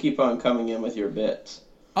 but you keep on coming in with your bits.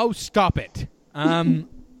 Oh, stop it. The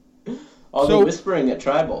whispering at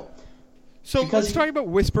Tribal. So let's talk about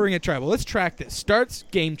whispering at Tribal. Let's track this. Starts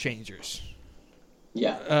Game Changers.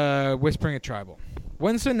 Yeah. Whispering at Tribal.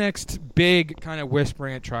 When's the next big kind of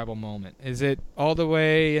whispering at Tribal moment? Is it all the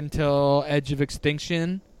way until Edge of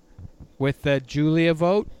Extinction with the Julia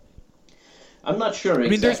vote? I'm not sure exactly. I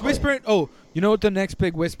mean, there's whispering. Oh, you know what the next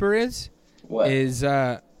big whisper is? What? Is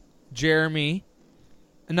Alec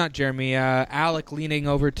leaning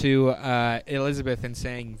over to Elizabeth and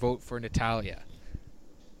saying, vote for Natalia.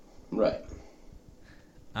 Right.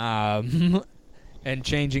 And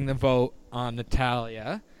changing the vote on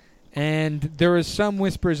Natalia. And there was some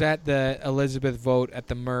whispers at the Elizabeth vote at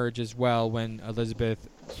the merge as well when Elizabeth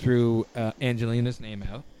threw Angelina's name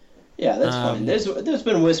out. Yeah, that's fine. There's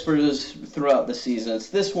been whispers throughout the seasons.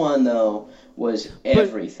 This one, though, was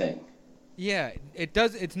everything. Yeah, it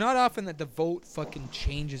does. It's not often that the vote fucking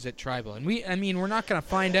changes at Tribal, and we're not gonna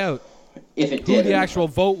find out if it who the actual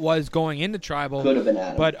vote was going into Tribal. Could have been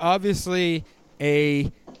Adam. But obviously,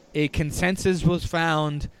 a consensus was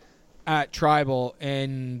found at Tribal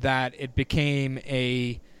in that it became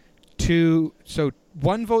a 2. So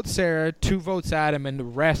 1 vote Sarah, 2 votes Adam, and the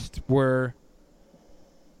rest were.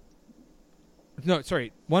 No,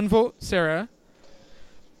 sorry. 1 vote Sarah,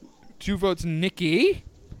 2 votes Nikki.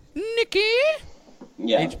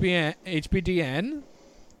 Yeah. HBDN.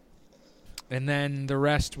 And then the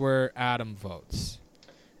rest were Adam votes.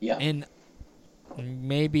 Yeah. And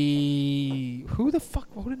maybe who the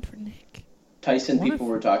fuck voted for Nick? Tyson. People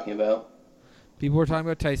were talking about. People were talking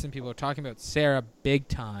about Tyson. People were talking about Sarah big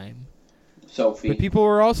time. Sophie. But people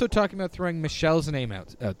were also talking about throwing Michelle's name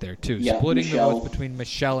out there too, yeah, splitting Michelle. the votes between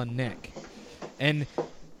Michelle and Nick. And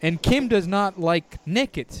Kim does not like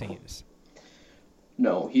Nick, it seems.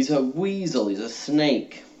 No, he's a weasel. He's a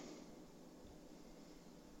snake.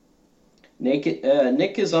 Nick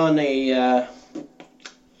is on a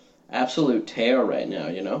absolute tear right now,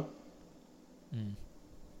 you know? Mm.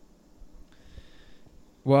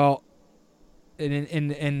 Well,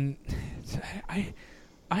 and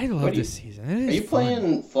I love this season. Are you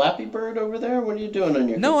playing Flappy Bird over there? What are you doing on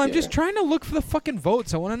your computer? I'm just trying to look for the fucking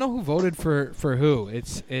votes. I want to know who voted for who. I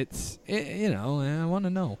want to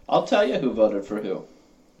know. I'll tell you who voted for who.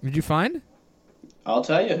 Did you find? I'll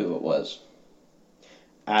tell you who it was.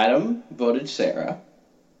 Adam voted Sarah.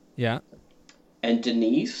 Yeah. And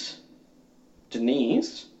Denise.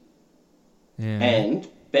 Yeah. And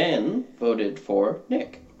Ben voted for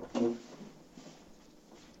Nick.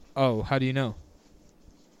 Oh, how do you know?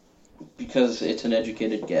 Because it's an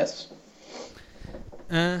educated guess.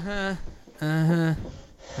 Uh-huh. All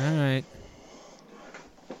right.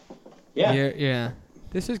 Yeah. Yeah.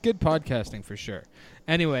 This is good podcasting for sure.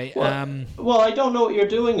 Anyway, well, I don't know what you're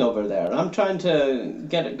doing over there. I'm trying to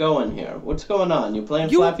get it going here. What's going on? You playing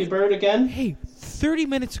Flappy Bird again? Hey, 30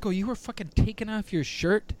 minutes ago you were fucking taking off your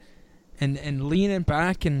shirt and leaning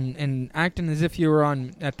back and acting as if you were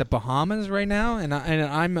at the Bahamas right now, and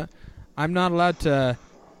I'm not allowed to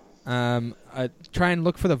try and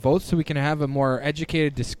look for the votes so we can have a more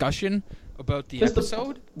educated discussion about the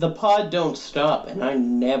episode. The pod don't stop, and I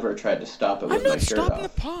never tried to stop it with my shirt off. I'm not stopping the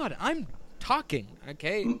pod. I'm talking,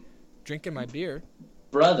 okay? Drinking my beer.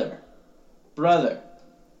 Brother.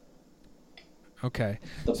 Okay.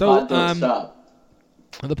 The pod don't stop.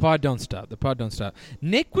 The pod don't stop.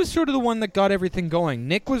 Nick was sort of the one that got everything going.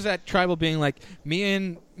 Nick was at Tribal being like,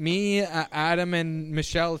 me, Adam, and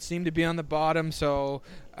Michelle seem to be on the bottom, so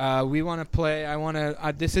we want to play. I want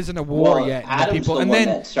to. This isn't a war yet. Adam's the one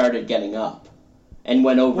that started getting up and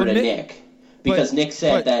went over to Nick because Nick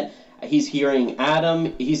said that he's hearing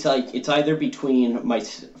Adam. He's like, it's either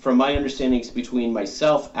from my understanding, it's between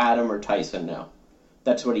myself, Adam, or Tyson now.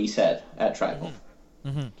 That's what he said at Tribal.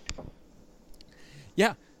 Mm-hmm.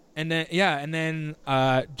 Yeah, and then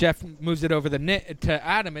Jeff moves it over to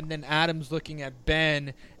Adam, and then Adam's looking at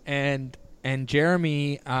Ben and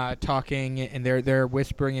Jeremy talking, and they're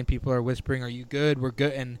whispering, and people are whispering, "Are you good? We're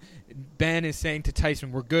good." And Ben is saying to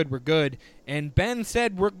Tyson, "We're good." And Ben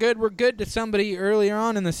said, "We're good" to somebody earlier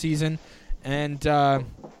on in the season, and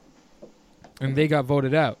they got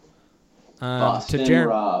voted out. Boston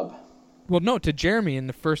Rob. Well, no, to Jeremy in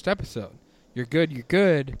the first episode. You're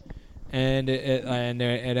good. And it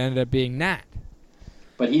ended up being Nat.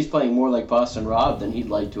 But he's playing more like Boston Rob than he'd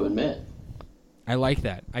like to admit. I like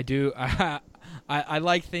that. I do. I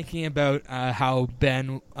like thinking about how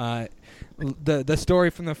Ben. The story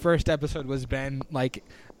from the first episode was Ben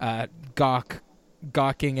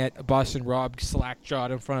gawking at Boston Rob,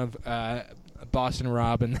 slack-jawed in front of Boston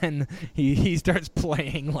Rob, and then he starts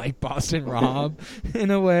playing like Boston Rob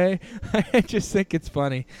in a way. I just think it's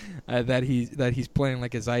funny that he's playing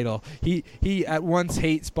like his idol. He at once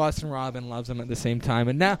hates Boston Rob and loves him at the same time,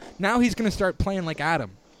 and now he's gonna start playing like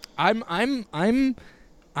Adam. I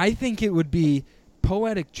think it would be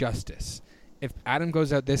poetic justice if Adam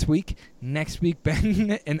goes out this week, next week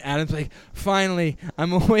Ben and Adam's like, finally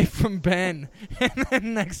I'm away from Ben, and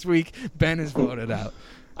then next week Ben is voted out.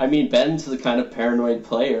 I mean, Ben's the kind of paranoid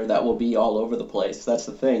player that will be all over the place. That's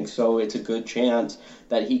the thing. So it's a good chance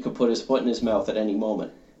that he could put his foot in his mouth at any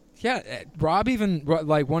moment. Yeah, Rob even,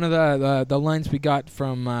 like, one of the lines we got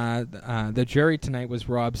from the jury tonight was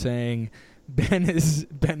Rob saying, Ben is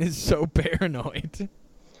so paranoid.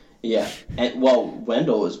 Yeah, and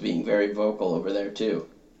Wendell was being very vocal over there too.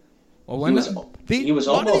 Well, Wendell, he was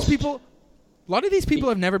almost. A lot of these people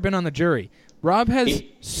have never been on the jury. Rob has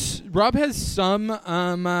some.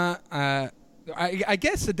 I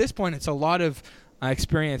guess at this point it's a lot of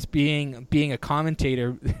experience being a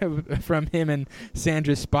commentator from him and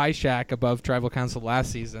Sandra Spy Shack above Tribal Council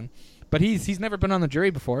last season. But he's never been on the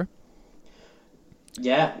jury before.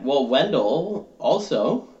 Yeah, well, Wendell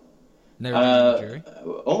also never been on the jury.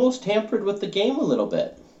 Almost tampered with the game a little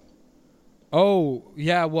bit. Oh,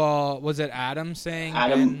 yeah, well, was it Adam saying?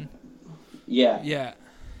 Adam, yeah. Yeah.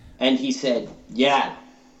 And he said, yeah.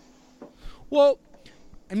 Well,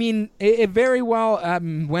 I mean, it very well,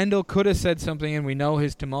 Wendell could have said something, and we know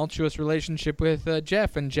his tumultuous relationship with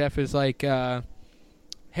Jeff, and Jeff is like,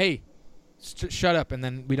 hey, shut up, and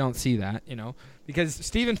then we don't see that, because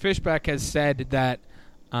Stephen Fishbach has said that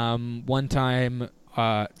one time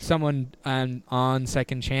someone on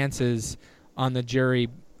Second Chances on the jury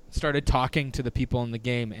started talking to the people in the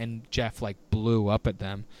game, and Jeff blew up at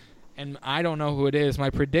them. And I don't know who it is. My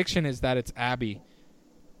prediction is that it's Abby.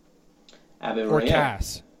 Abby Maria? Or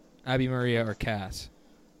Cass. Abby Maria or Cass.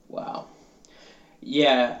 Wow.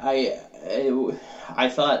 Yeah, I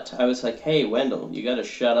thought, I was like, hey, Wendell, you got to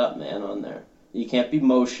shut up, man, on there. You can't be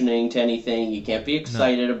motioning to anything. You can't be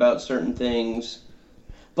excited about certain things.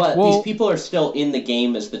 But these people are still in the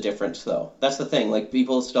game is the difference, though. That's the thing.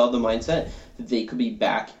 People still have the mindset that they could be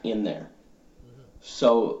back in there.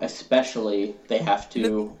 So, especially, they have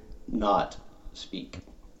to not speak.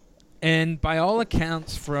 And by all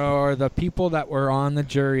accounts, for the people that were on the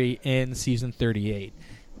jury in Season 38,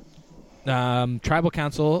 Tribal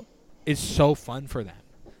Council is so fun for them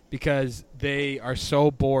because they are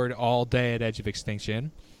so bored all day at Edge of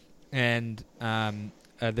Extinction. And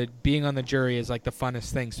being on the jury is the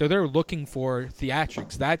funnest thing. So they're looking for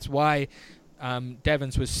theatrics. That's why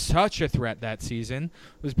Devins was such a threat that season,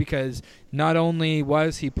 was because not only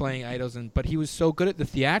was he playing idols, but he was so good at the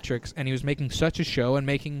theatrics, and he was making such a show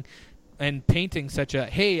and painting such a,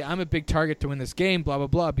 hey, I'm a big target to win this game, blah, blah,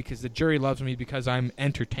 blah, because the jury loves me because I'm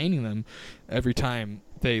entertaining them every time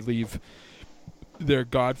they leave their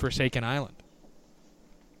godforsaken island.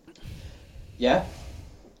 Yeah.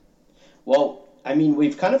 Well, I mean,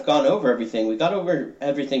 we've kind of gone over everything. We got over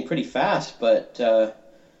everything pretty fast, but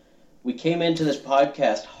we came into this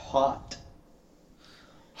podcast hot.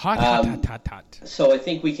 Hot. So I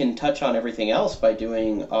think we can touch on everything else by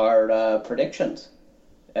doing our predictions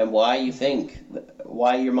and why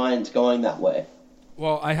your mind's going that way.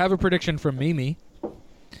 Well, I have a prediction from Mimi.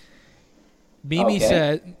 Mimi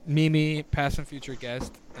said, past and future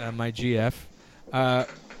guest, my GF,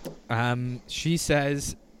 she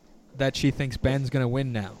says that she thinks Ben's going to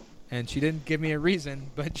win now. And she didn't give me a reason,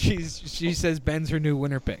 but she says Ben's her new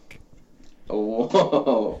winner pick.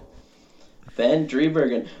 Whoa. Ben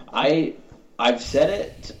Driebergen. I've said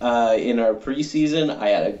it in our preseason. I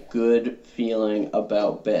had a good feeling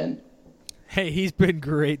about Ben. Hey, he's been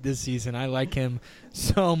great this season. I like him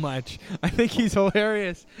so much. I think he's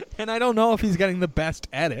hilarious. And I don't know if he's getting the best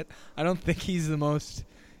at it. I don't think he's the most,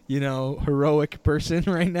 heroic person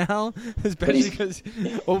right now, especially because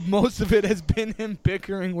most of it has been him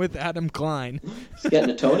bickering with Adam Klein. He's getting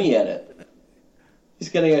a Tony edit. He's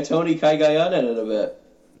getting a Tony Kaigayan edit a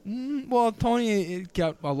bit. Well, Tony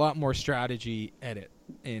got a lot more strategy edit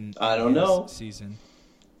in his season.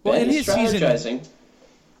 Well, in his strategizing. Season,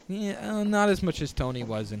 yeah, not as much as Tony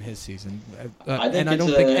was in his season. I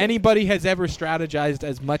don't think anybody has ever strategized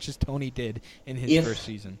as much as Tony did in his first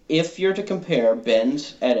season. If you're to compare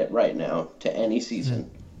Ben's edit right now to any season,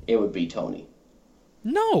 it would be Tony.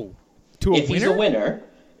 No. To a winner?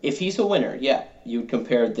 If he's a winner, yeah. You'd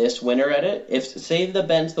compare this winner edit. Say the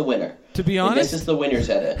Ben's the winner. To be honest, this is the winner's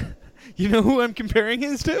edit. You know who I'm comparing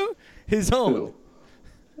his to? His own. Who?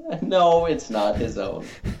 No, it's not his own.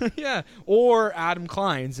 Yeah, or Adam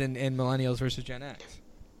Klein's in Millennials versus Gen X.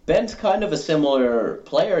 Ben's kind of a similar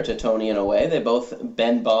player to Tony in a way. They both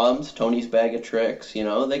Ben bombs, Tony's bag of tricks. They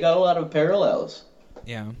got a lot of parallels.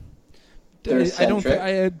 Yeah, They're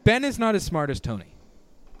eccentric. Ben is not as smart as Tony.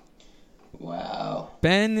 Wow.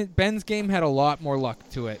 Ben's game had a lot more luck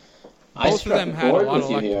to it. Both of them had a lot of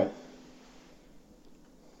luck.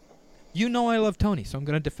 I love Tony, so I'm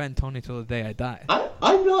going to defend Tony till the day I die.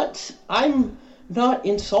 I'm not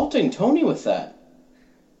insulting Tony with that.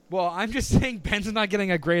 Well, I'm just saying Ben's not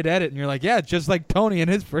getting a great edit, and you're like, yeah, just like Tony in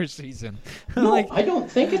his first season. No, I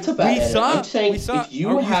don't think it's a bad edit. I'm saying if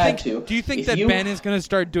you had to... Do you think that Ben is going to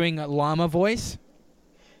start doing a llama voice?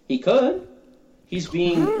 He could. He's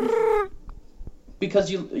being...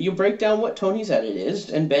 Because you break down what Tony's edit is,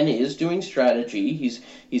 and Ben is doing strategy.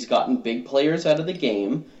 He's gotten big players out of the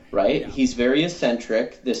game, right? Yeah. He's very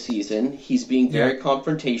eccentric this season. He's being very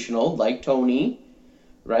confrontational, like Tony,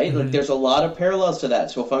 right? Mm-hmm. There's a lot of parallels to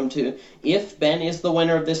that. So if Ben is the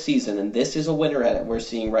winner of this season, and this is a winner edit we're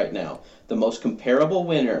seeing right now, the most comparable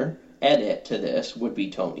winner edit to this would be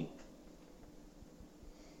Tony.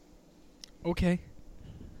 Okay.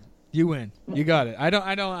 You win. You got it. I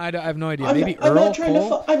have no idea. Maybe I'm Earl not trying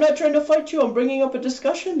Cole? I'm not trying to fight you. I'm bringing up a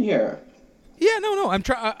discussion here. Yeah, no.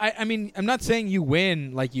 I mean, I'm not saying you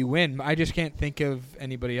win like you win. I just can't think of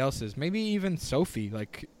anybody else's. Maybe even Sophie.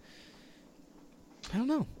 Like, I don't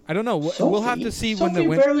know. We'll have to see when the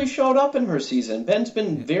Sophie barely showed up in her season. Ben's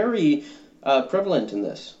been very prevalent in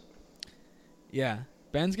this. Yeah,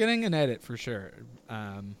 Ben's getting an edit for sure.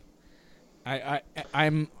 I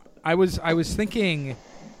was thinking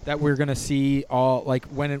that we're gonna see all like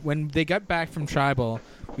when they got back from Tribal,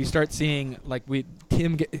 we start seeing like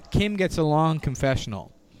Kim gets a long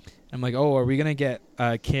confessional. I'm like, oh, are we gonna get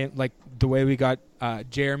Kim like the way we got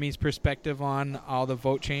Jeremy's perspective on all the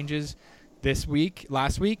vote changes last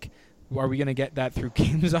week? Are we gonna get that through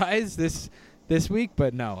Kim's eyes this week?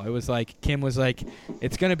 But no, it was like Kim was like,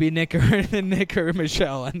 it's gonna be Nick or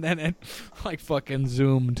Michelle, and then it like fucking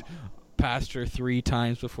zoomed past her 3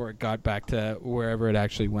 times before it got back to wherever it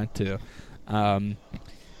actually went to. I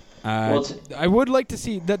would like to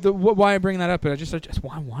see that. Why I bring that up, but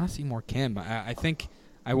I want to see more Kim. I think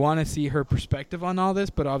I want to see her perspective on all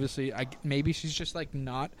this, but obviously, maybe she's just like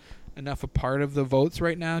not enough a part of the votes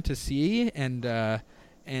right now to see, and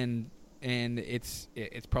it's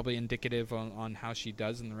probably indicative on how she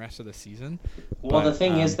does in the rest of the season. Well, the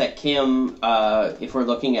thing is that Kim, if we're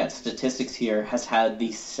looking at statistics here, has had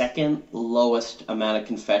the second lowest amount of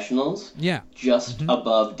confessionals. Yeah, just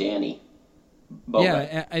above Danny. Boba.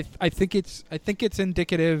 Yeah, I think it's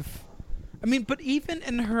indicative. I mean, but even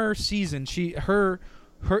in her season, she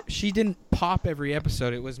didn't pop every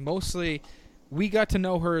episode. It was mostly we got to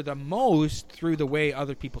know her the most through the way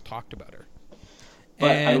other people talked about her.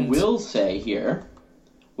 But I will say here,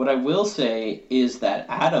 what I will say is that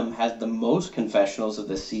Adam has the most confessionals of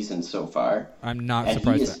this season so far. I'm not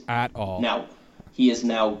surprised at all. Now, he is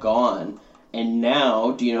now gone. And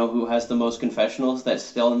now, do you know who has the most confessionals that's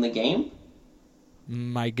still in the game?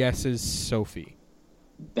 My guess is Sophie.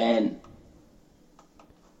 Ben.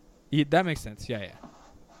 Yeah, that makes sense. Yeah.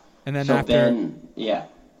 And then after Ben, yeah.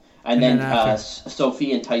 And then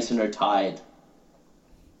Sophie and Tyson are tied.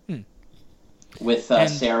 With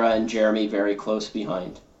Sarah and Jeremy very close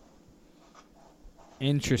behind.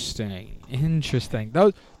 Interesting.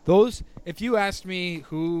 Those. If you asked me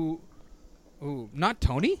who, not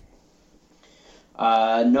Tony.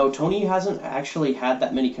 No, Tony hasn't actually had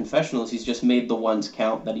that many confessionals. He's just made the ones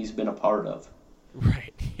count that he's been a part of.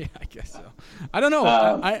 Right. Yeah, I guess so. I don't know.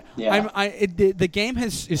 The game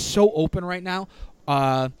is so open right now.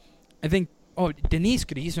 I think. Oh, Denise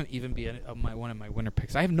could even be one of my winner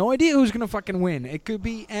picks. I have no idea who's gonna fucking win. It could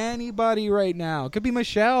be anybody right now. It could be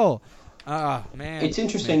Michelle. Man. It's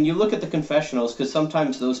interesting. Man. You look at the confessionals because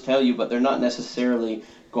sometimes those tell you, but they're not necessarily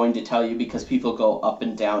going to tell you because people go up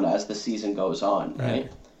and down as the season goes on, right?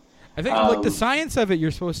 Yeah. I think like the science of it,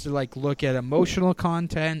 you're supposed to like look at emotional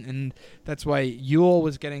content, and that's why Yule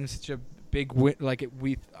was getting such a big win.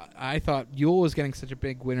 I thought Yule was getting such a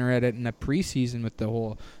big winner at it in the preseason with the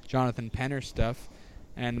whole Jonathan Penner stuff,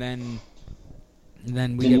 and then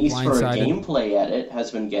we Denise get blindsided. For a gameplay edit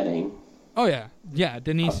has been getting. Oh yeah,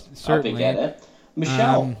 Denise certainly. A big edit.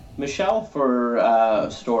 Michelle for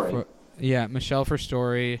story. Michelle for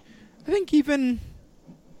story. I think even.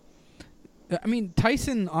 I mean,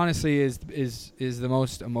 Tyson honestly is the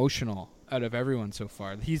most emotional out of everyone so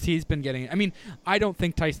far. He's been getting. I mean, I don't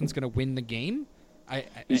think Tyson's going to win the game.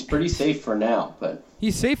 He's pretty safe for now, but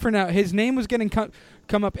he's safe for now. His name was getting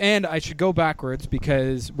come up, and I should go backwards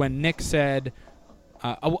because when Nick said,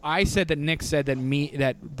 I said that Nick said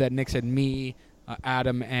that Nick said me,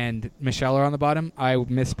 Adam, and Michelle are on the bottom. I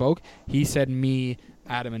misspoke. He said me,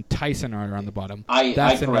 Adam, and Tyson are on the bottom. I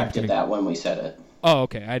corrected that when we said it. Oh,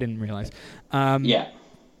 okay. I didn't realize. Yeah.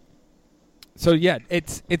 So yeah,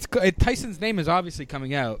 it's Tyson's name is obviously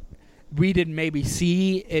coming out. We didn't maybe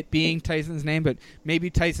see it being Tyson's name, but maybe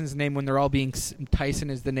Tyson's name when they're all being Tyson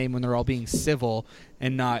is the name when they're all being civil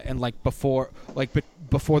and not before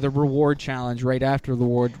the reward challenge, right after the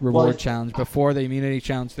reward challenge, before the immunity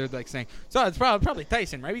challenge, they're like saying, so it's probably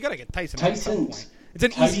Tyson, right? We gotta get Tyson. It's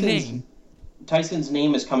an easy name. Tyson's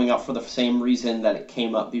name is coming up for the same reason that it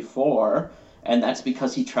came up before, and that's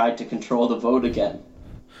because he tried to control the vote again.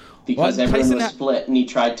 Because everyone was split, and he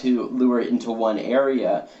tried to lure it into one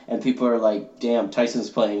area, and people are like, damn,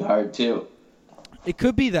 Tyson's playing hard, too. It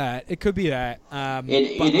could be that. It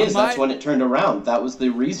is. That's when it turned around. That was the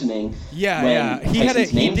reasoning. Yeah.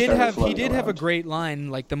 He did have a great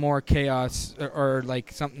line, like the more chaos, or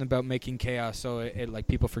like something about making chaos, so it like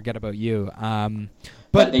people forget about you.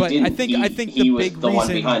 But I think he was the one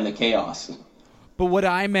behind the chaos. But what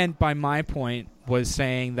I meant by my point was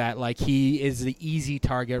saying that like he is the easy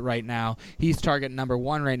target right now. He's target number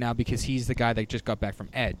 1 right now because he's the guy that just got back from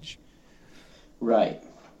Edge. Right.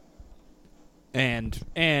 And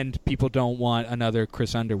people don't want another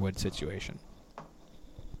Chris Underwood situation.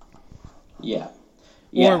 Yeah.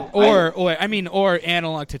 Or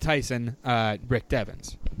analog to Tyson, Rick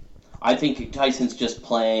Devens. I think Tyson's just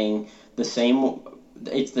playing the same.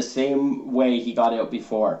 It's the same way he got out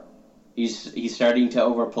before. He's starting to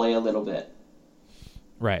overplay a little bit.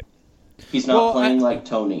 Right. He's not playing like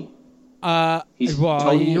Tony.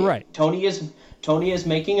 Tony, you're right. Tony is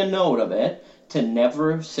making a note of it to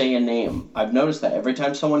never say a name. I've noticed that every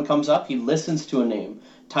time someone comes up, he listens to a name.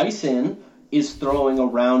 Tyson is throwing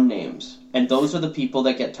around names, and those are the people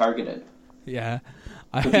that get targeted. Yeah.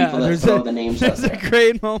 The people that throw the names out there. There's a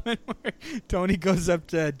great moment where Tony goes up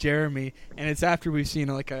to Jeremy, and it's after we've seen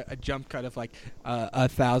like a jump cut of like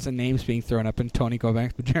 1,000 names being thrown up, and Tony goes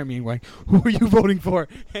back to Jeremy and going, "Who are you voting for?"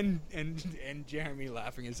 And Jeremy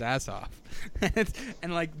laughing his ass off,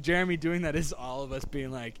 and like Jeremy doing that is all of us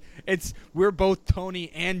being like, we're both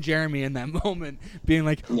Tony and Jeremy in that moment, being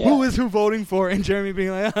like, "Who is who voting for?" And Jeremy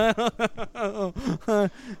being like,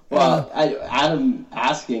 well, Adam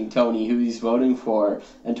asking Tony who he's voting for.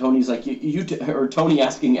 And Tony's like, or Tony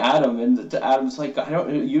asking Adam, and Adam's like,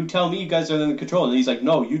 you tell me, you guys are in control. And he's like,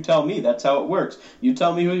 no, you tell me, that's how it works. You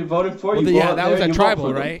tell me who you're voting for. Well, that was at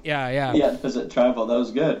Tribal, right? Yeah. Yeah, it was at Tribal. That was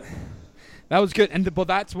good. That was good, and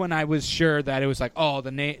that's when I was sure that it was like, oh,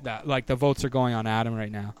 the votes are going on Adam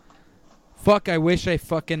right now. Fuck, I wish I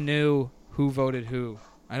fucking knew who voted who.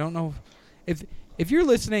 I don't know if you're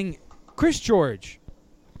listening, Chris George.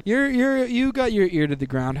 You got your ear to the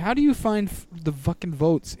ground. How do you find the fucking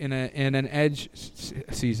votes in an Edge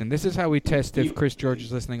season? This is how we test if Chris George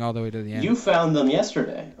is listening all the way to the end. You found them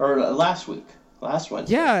yesterday or last Wednesday.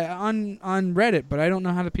 Yeah, on Reddit, but I don't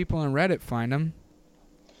know how the people on Reddit find them.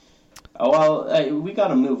 Oh well, we got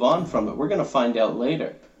to move on from it. We're gonna find out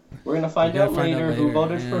later. We're gonna find out later who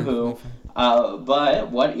voted for who. But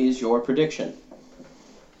what is your prediction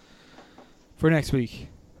for next week?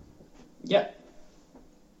 Yeah.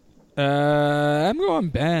 I'm going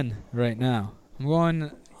Ben right now.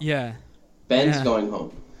 Ben's going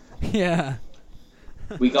home. Yeah.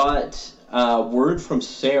 We got word from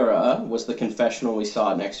Sarah was the confessional we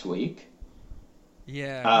saw next week.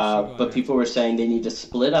 Yeah. But people were saying they need to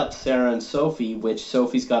split up Sarah and Sophie, which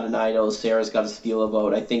Sophie's got an idol, Sarah's got to steal a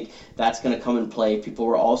vote. I think that's going to come in play. People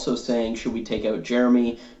were also saying, should we take out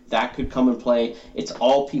Jeremy? That could come in play. It's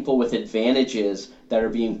all people with advantages that are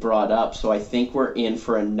being brought up, so I think we're in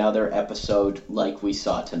for another episode like we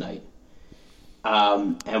saw tonight.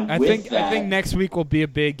 I think next week will be a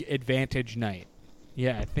big advantage night.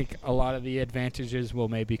 Yeah, I think a lot of the advantages will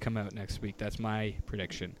maybe come out next week. That's my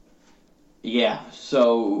prediction. Yeah,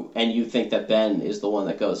 so, and you think that Ben is the one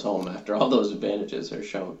that goes home after all those advantages are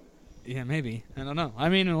shown? Yeah, maybe. I don't know. I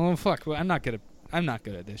mean, well, fuck. I'm not good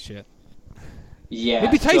at this shit. Yeah.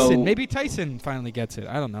 Maybe Tyson. Maybe Tyson finally gets it.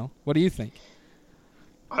 I don't know. What do you think?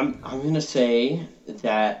 I'm gonna say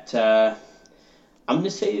that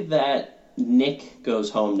Nick goes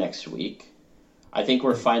home next week. I think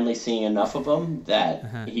we're finally seeing enough of him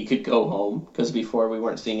that he could go home, because before we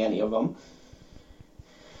weren't seeing any of them.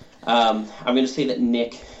 I'm going to say that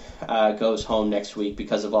Nick goes home next week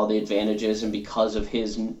because of all the advantages and because of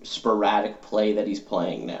his sporadic play that he's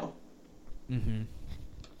playing now. Mm-hmm.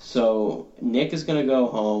 So Nick is going to go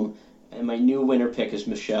home, and my new winner pick is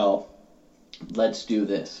Michelle. Let's do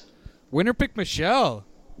this. Winner pick Michelle.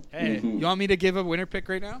 Hey, You want me to give a winner pick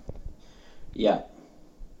right now? Yeah.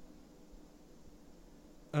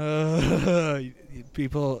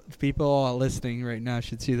 People listening right now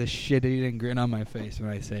should see the shit-eating grin on my face when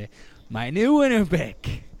I say, my new winner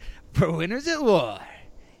pick for Winners at War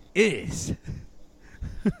is...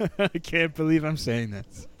 I can't believe I'm saying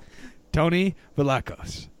this. Tony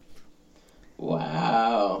Velakos.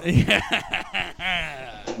 Wow. You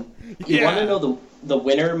want to know the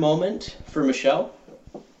winner moment for Michelle?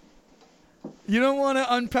 You don't want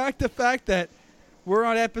to unpack the fact that we're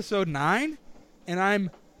on episode 9 and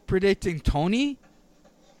I'm predicting Tony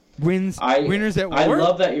Winners at War? I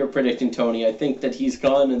love that you're predicting Tony. I think that he's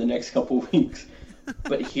gone in the next couple weeks.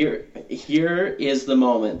 But here is the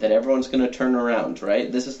moment that everyone's going to turn around,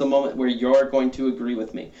 right? This is the moment where you're going to agree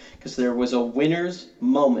with me. Because there was a winner's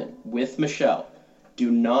moment with Michelle.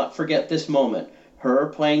 Do not forget this moment. Her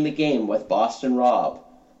playing the game with Boston Rob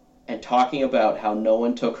and talking about how no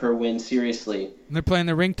one took her win seriously. And they're playing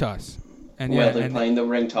the ring toss. And they're playing the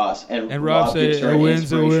ring toss. And Rob gives her a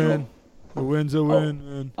win's a inspirational... A win's a win,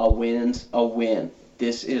 man. A win's a win.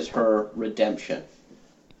 This is her redemption.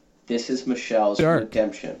 This is Michelle's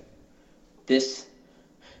redemption. This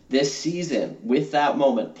season, with that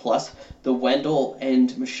moment, plus the Wendell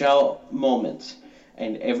and Michelle moments,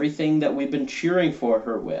 and everything that we've been cheering for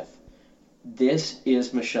her with, this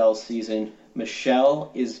is Michelle's season.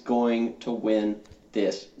 Michelle is going to win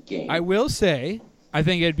this game. I will say, I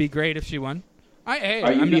think it'd be great if she won.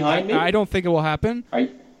 Are you behind me? I don't think it will happen.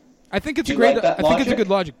 I think it's a good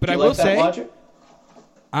logic, but I will say,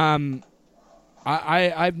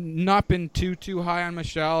 I've not been too high on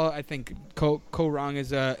Michelle. I think Ko Rong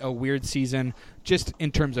is a weird season just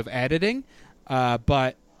in terms of editing,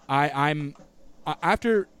 but I'm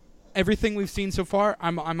after everything we've seen so far,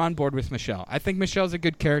 I'm on board with Michelle. I think Michelle's a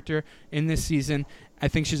good character in this season. I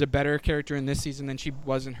think she's a better character in this season than she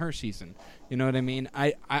was in her season. You know what I mean?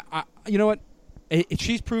 You know what?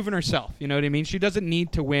 She's proven herself. You know what I mean? She doesn't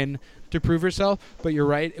need to win to prove herself, but you're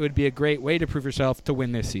right. It would be a great way to prove herself to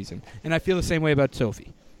win this season. And I feel the same way about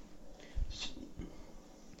Sophie.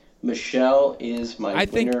 Michelle is my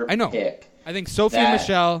winner pick. I think Sophie and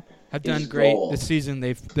Michelle have done great this season.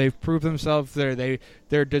 They've proved themselves.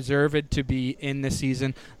 They're deserved to be in this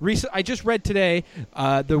season. I just read today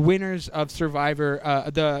the winners of Survivor,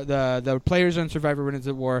 the players on Survivor Winners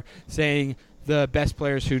at War, saying the best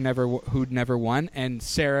players who'd never won, and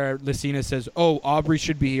Sarah Lucina says, "Oh, Aubrey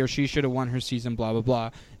should be here. She should have won her season." Blah blah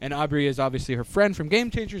blah. And Aubrey is obviously her friend from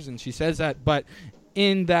Game Changers, and she says that. But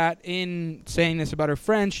in saying this about her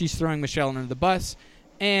friend, she's throwing Michelle under the bus.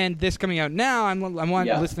 And this coming out now, I'm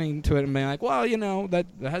listening to it and being like, well, you know, that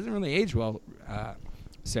hasn't really aged well,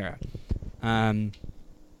 Sarah. Yeah.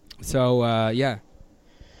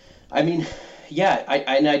 I mean, yeah,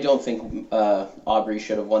 I don't think Aubrey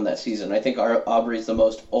should have won that season. I think Aubrey's the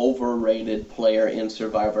most overrated player in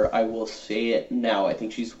Survivor. I will say it now. I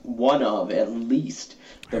think she's one of, at least,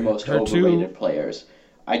 the most overrated players.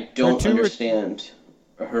 I don't understand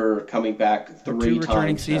her coming back 3 times now. 2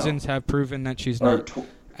 returning seasons have proven that she's not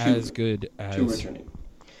as good as 2 returning.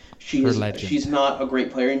 She's not a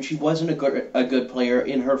great player, and she wasn't a good player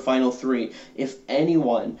in her final 3. If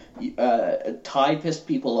anyone, Ty pissed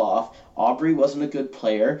people off. Aubrey wasn't a good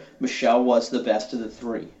player. Michelle was the best of the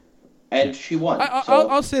 3, and she won.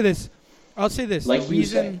 I'll say this. Like the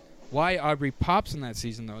reason why Aubrey pops in that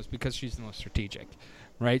season, though, is because she's the most strategic,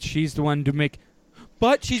 right? She's the one to make.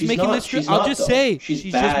 But she's making this. I'll just say she's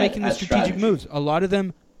just making the strategic moves. A lot of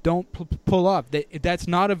them don't pull off. That's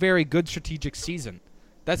not a very good strategic season.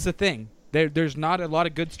 That's the thing. There's not a lot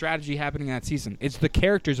of good strategy happening in that season. It's the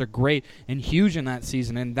characters are great and huge in that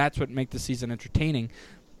season, and that's what makes the season entertaining.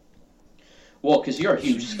 Well, because you're a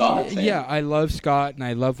huge Scott fan. Yeah, I love Scott, and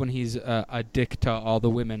I love when he's a dick to all the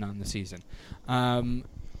women on the season.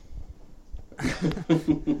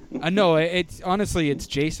 No, it's honestly it's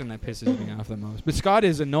Jason that pisses me off the most. But Scott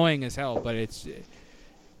is annoying as hell. But it's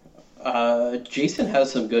Jason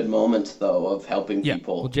has some good moments though of helping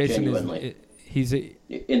people genuinely. He's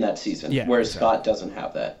in that season, whereas Scott doesn't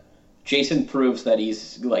have that. Jason proves that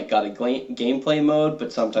he's like got a gameplay mode,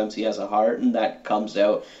 but sometimes he has a heart, and that comes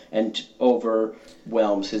out and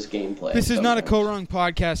overwhelms his gameplay. This is not a Ko Rong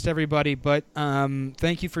podcast, everybody, but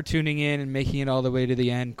thank you for tuning in and making it all the way to the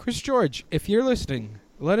end. Chris George, if you're listening,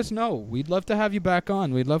 let us know. We'd love to have you back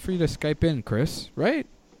on. We'd love for you to Skype in, Chris. Right?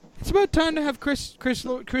 It's about time to have Chris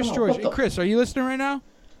George. Hey, Chris, are you listening right now?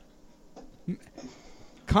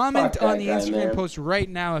 Comment on the Instagram post right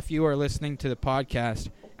now if you are listening to the podcast.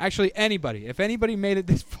 Actually, anybody. If anybody made it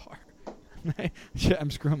this far. I'm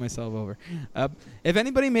screwing myself over. If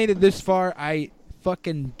anybody made it this far, I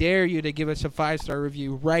fucking dare you to give us a 5-star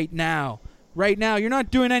review right now. Right now. You're not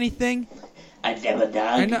doing anything. I never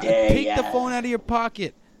died today. Take the phone out of your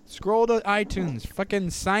pocket. Scroll to iTunes. Fucking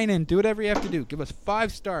sign in. Do whatever you have to do. Give us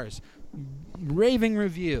 5 stars. Raving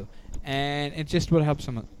review. And it just would help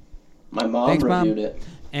someone. My mom reviewed it.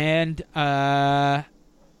 And,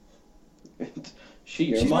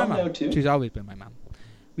 She's your mom now, too? She's always been my mom.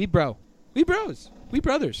 We bros. We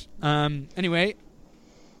brothers. Anyway.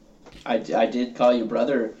 I did call you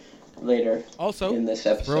brother later also, in this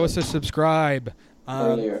episode. Throw us a subscribe.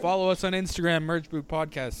 Earlier. Follow us on Instagram, Merge Boot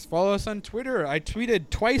Podcast. Follow us on Twitter. I tweeted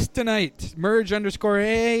twice tonight,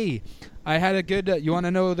 Merge_A. I had a good... you want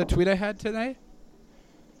to know the tweet I had today?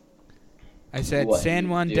 I said San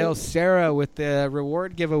Juan del Cerro with the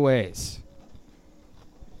reward giveaways.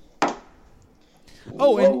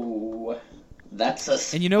 Oh, that's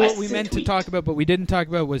a and you know what we meant to talk about, but we didn't talk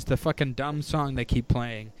about was the fucking dumb song they keep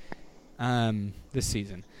playing this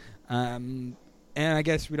season. And I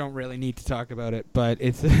guess we don't really need to talk about it, but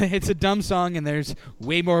it's a dumb song, and there's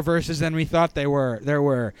way more verses than we thought there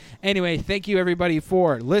were. Anyway, thank you everybody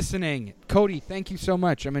for listening. Cody, thank you so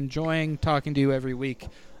much. I'm enjoying talking to you every week.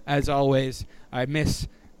 as always. I miss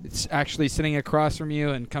actually sitting across from you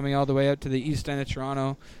and coming all the way out to the east end of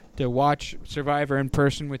Toronto to watch Survivor in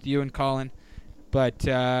person with you and Colin. But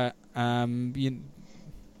this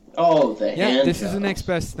is the next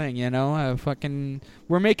best thing,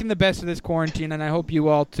 we're making the best of this quarantine, and I hope you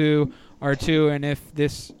all are too. And if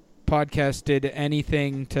this podcast did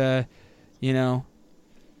anything to,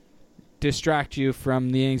 distract you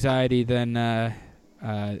from the anxiety, then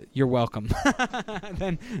you're welcome.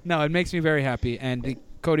 It makes me very happy. And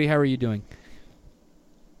Cody, how are you doing?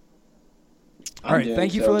 All right,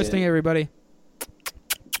 thank you for listening, everybody.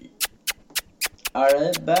 All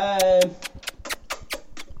right, bye.